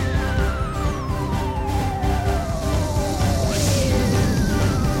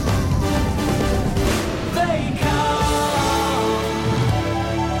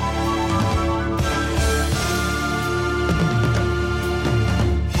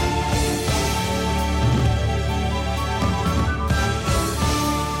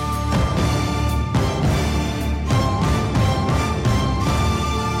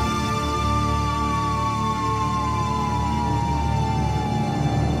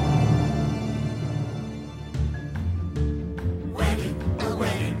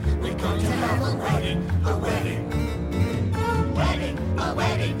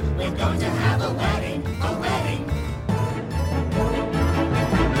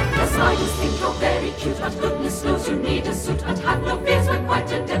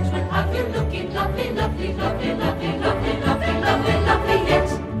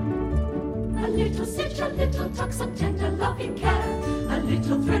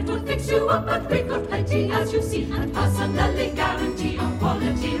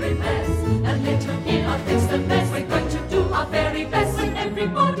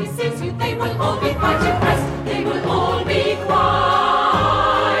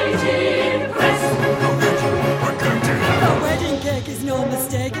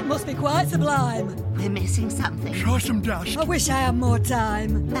 I wish I had more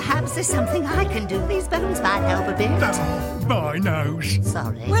time. Perhaps there's something I can do. These bones might help a bit. My nose.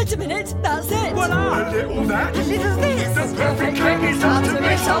 Sorry. Wait a minute, that's it. Well, a little that. A little this. The perfect cake is not to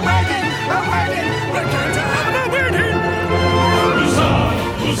miss a wedding. A wedding. We're going to have a wedding. Huzzah,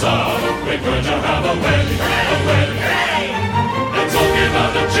 huzzah, we're going to have a wedding. A wedding. Let's all give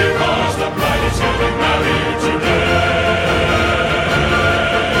out a cheer, 'cause the bride is getting married today.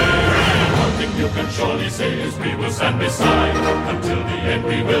 One thing you can surely say is we will stand beside. Until the end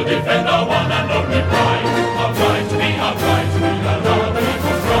we will defend our one and only pride. Our bride to be, our bride to be, our love and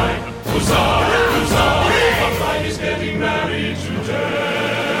equal bride. Huzzah, huzzah, our bride is getting married today.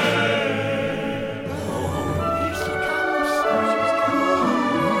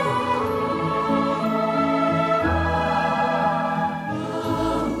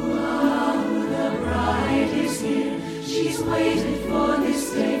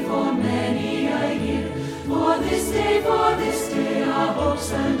 For this day, our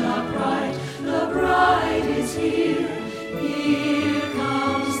hopes and our pride. The bride is here. Here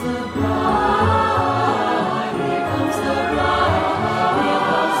comes the bride. Here comes the bride. Here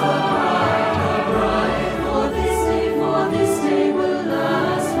comes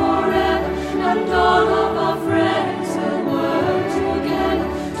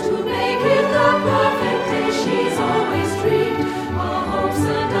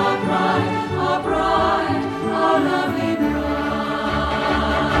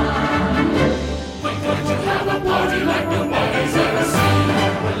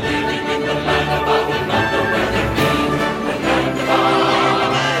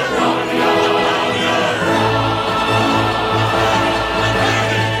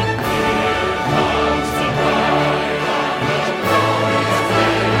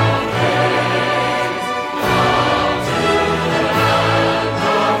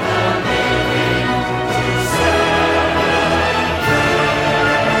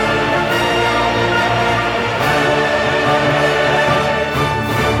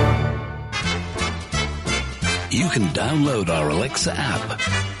Alexa app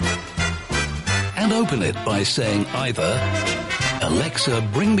and open it by saying either Alexa,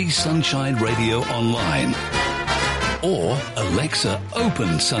 bring me Sunshine Radio online, or Alexa,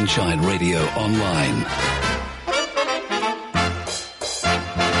 open Sunshine Radio online.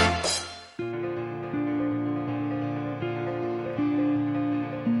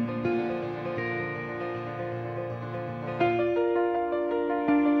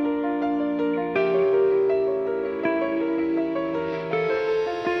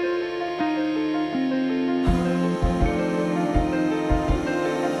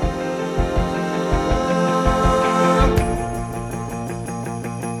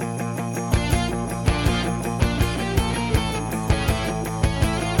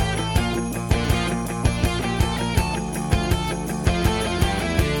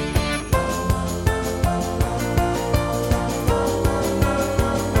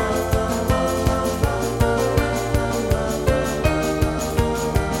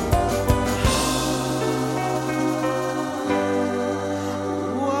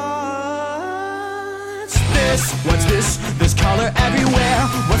 What's this? There's color everywhere.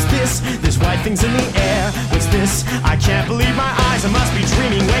 What's this? There's white things in the air. What's this? I can't believe my eyes. I must be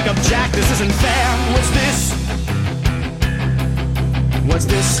dreaming. Wake up, Jack. This isn't fair. What's this? What's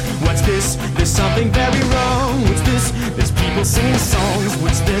this? What's this? There's something very wrong. What's this? There's people singing songs.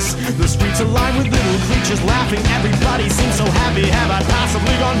 What's this? The streets are lined with little creatures laughing. Everybody seems so happy. Have I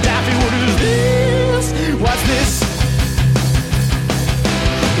possibly gone daffy? What is this? What's this?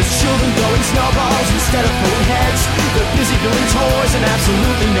 There's children throwing snowballs instead of throwing heads. They're busy building toys and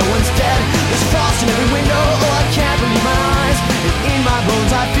absolutely no one's dead. There's frost in every window, oh I can't believe my eyes. And in my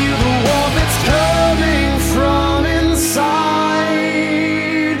bones I feel the warmth, it's coming from inside.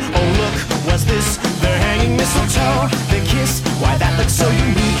 Oh look, what's this? They're hanging mistletoe. They kiss, why that looks so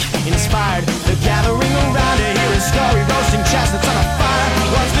unique. Inspired, they're gathering around to hear a story, roasting chestnuts on a fire.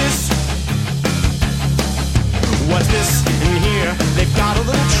 What's this? What's this in here? They've got a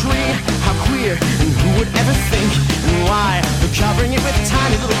little tree. How queer, and who would ever think? And why? They're covering it with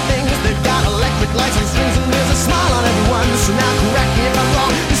tiny little things. They've got electric lights and strings, and there's a smile on everyone. So now correct me if I'm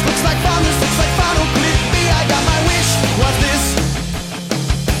wrong. This looks like fun, this looks like fun. Oh, could it be? I got my wish. What's this?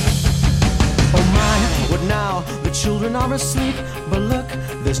 Oh my, what now? The children are asleep. But look,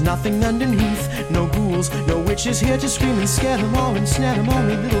 there's nothing underneath. No ghouls, no witches here to scream and scare them all and snare them.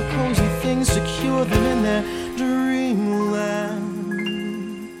 Only little cozy things secure them in their dreamland.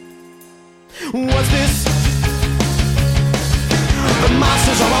 What's this? The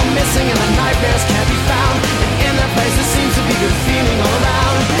monsters are all missing and the nightmares can't be found. And in their place there seems to be good feeling all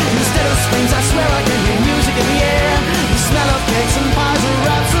around. Instead of screams I swear I can hear music in the air. The smell of cakes and pies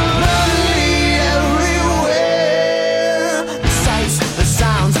are absolutely everywhere. The sights, the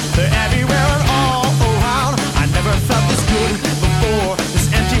sounds, they're everywhere and all around. I never felt this good before.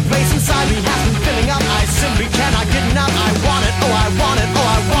 This empty place inside me has been filling up. I simply cannot get enough. I want it, oh I want it, oh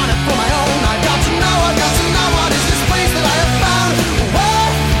I want it for my own. I got to know what is this place that I have found?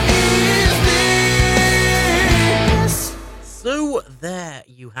 What is this? So there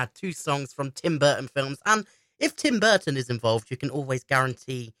you had two songs from Tim Burton films, and if Tim Burton is involved, you can always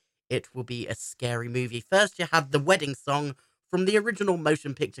guarantee it will be a scary movie. First, you had the wedding song from the original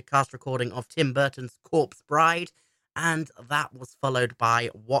motion picture cast recording of Tim Burton's Corpse Bride, and that was followed by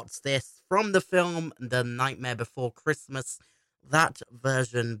What's This from the film The Nightmare Before Christmas, that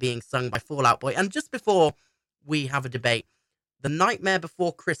version being sung by Fall Out Boy. And just before we have a debate, The Nightmare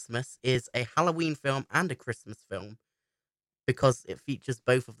Before Christmas is a Halloween film and a Christmas film because it features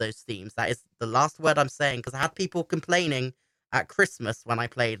both of those themes. That is the last word I'm saying, because I had people complaining at Christmas when I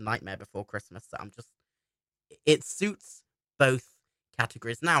played Nightmare Before Christmas. So it suits both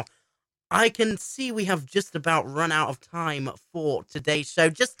categories. Now, I can see we have just about run out of time for today's show.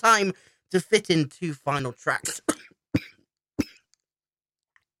 Just time to fit in two final tracks.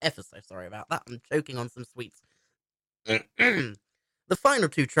 Ever so sorry about that. I'm choking on some sweets. The final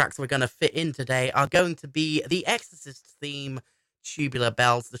two tracks we're going to fit in today are going to be the Exorcist theme, Tubular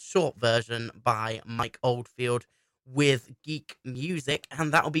Bells, the short version by Mike Oldfield with Geek Music,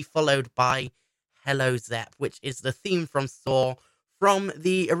 and that will be followed by Hello Zepp, which is the theme from Saw, from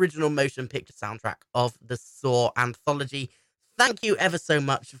the original motion picture soundtrack of the Saw anthology. Thank you ever so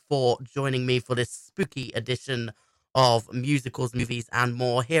much for joining me for this spooky edition of musicals, movies, and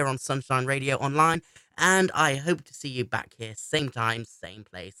more here on Sunshine Radio Online, and I hope to see you back here, same time, same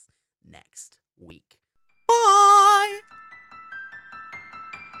place, next week. Bye!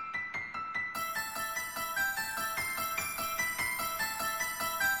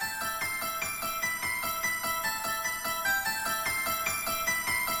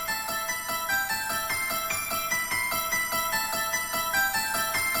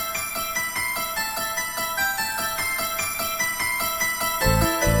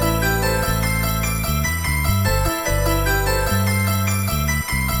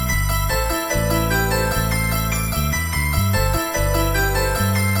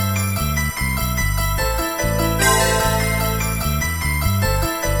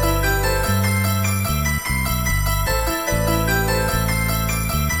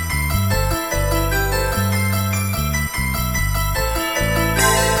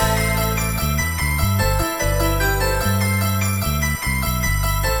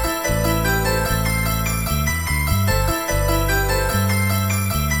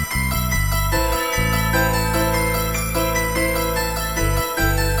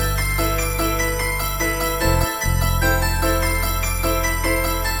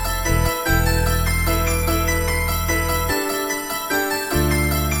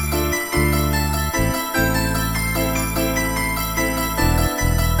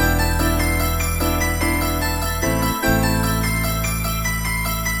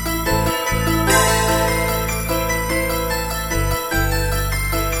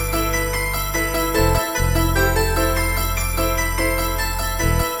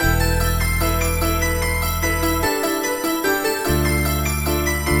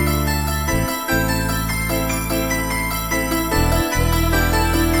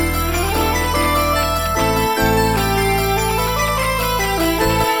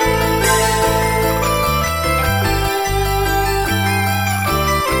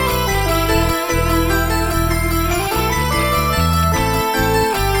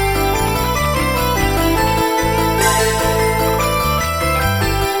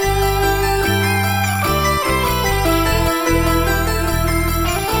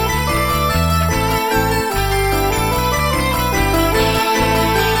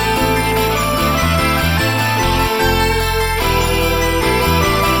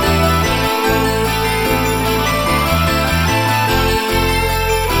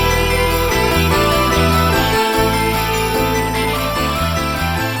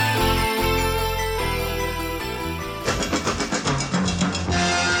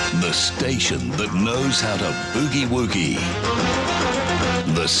 The station that knows how to boogie woogie.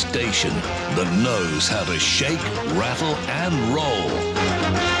 The station that knows how to shake, rattle, and roll.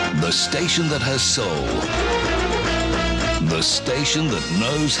 The station that has soul. The station that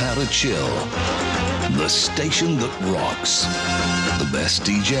knows how to chill. The station that rocks. The best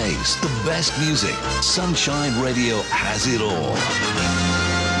DJs, the best music. Sunshine Radio has it all.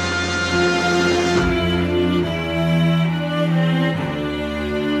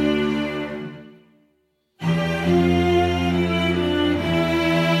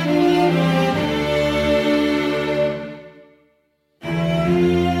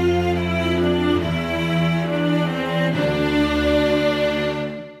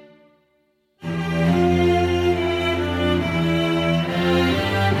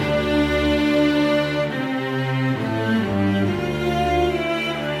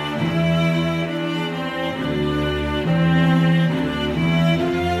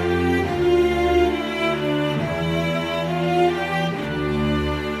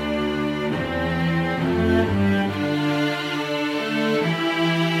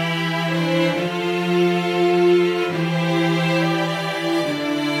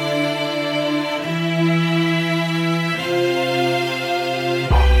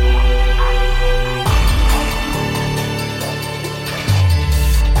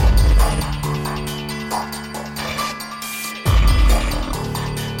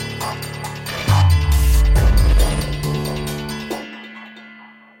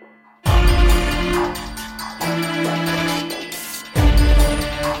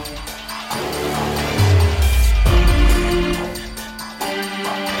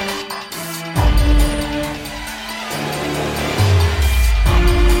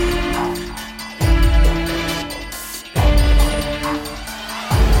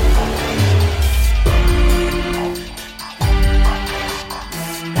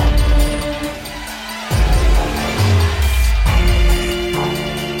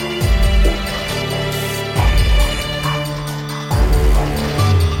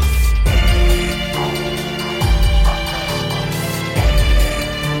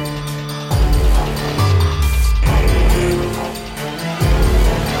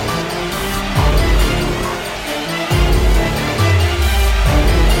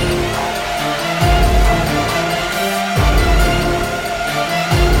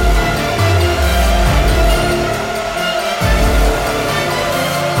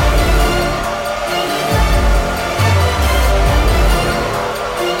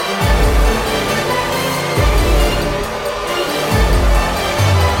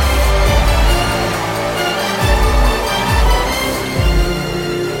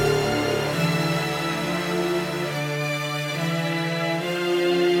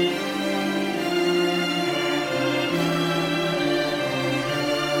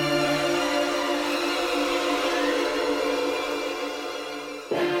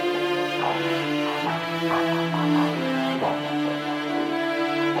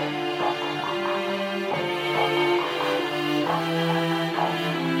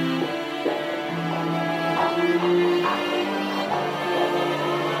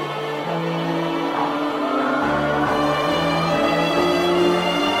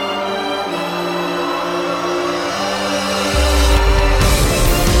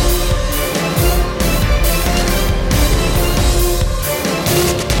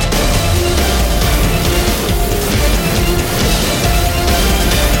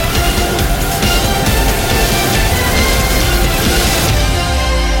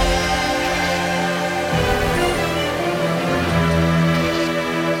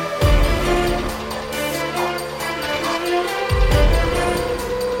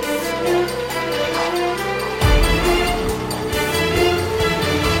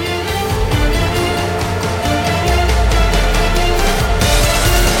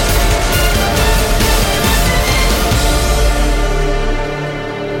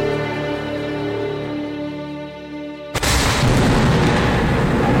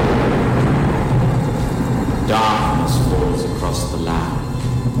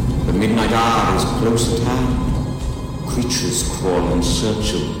 close at hand. Creatures crawl in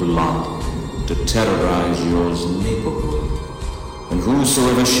search of blood to terrorize your neighborhood. And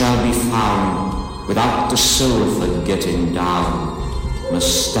whosoever shall be found without the soul for getting down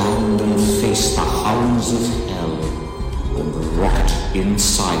must stand and face the hounds of hell and rot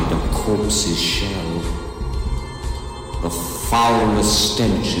inside a corpse's shell. The foulest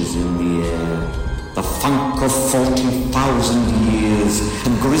stenches in the air, the funk of 40,000 years,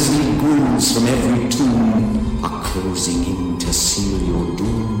 and grisly ghouls from every tomb are closing in to seal your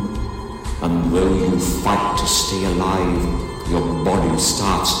doom. And though you fight to stay alive, your body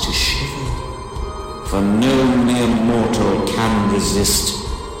starts to shiver, for no mere mortal can resist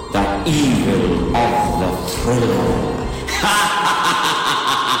the evil of the thriller. Ha ha ha ha!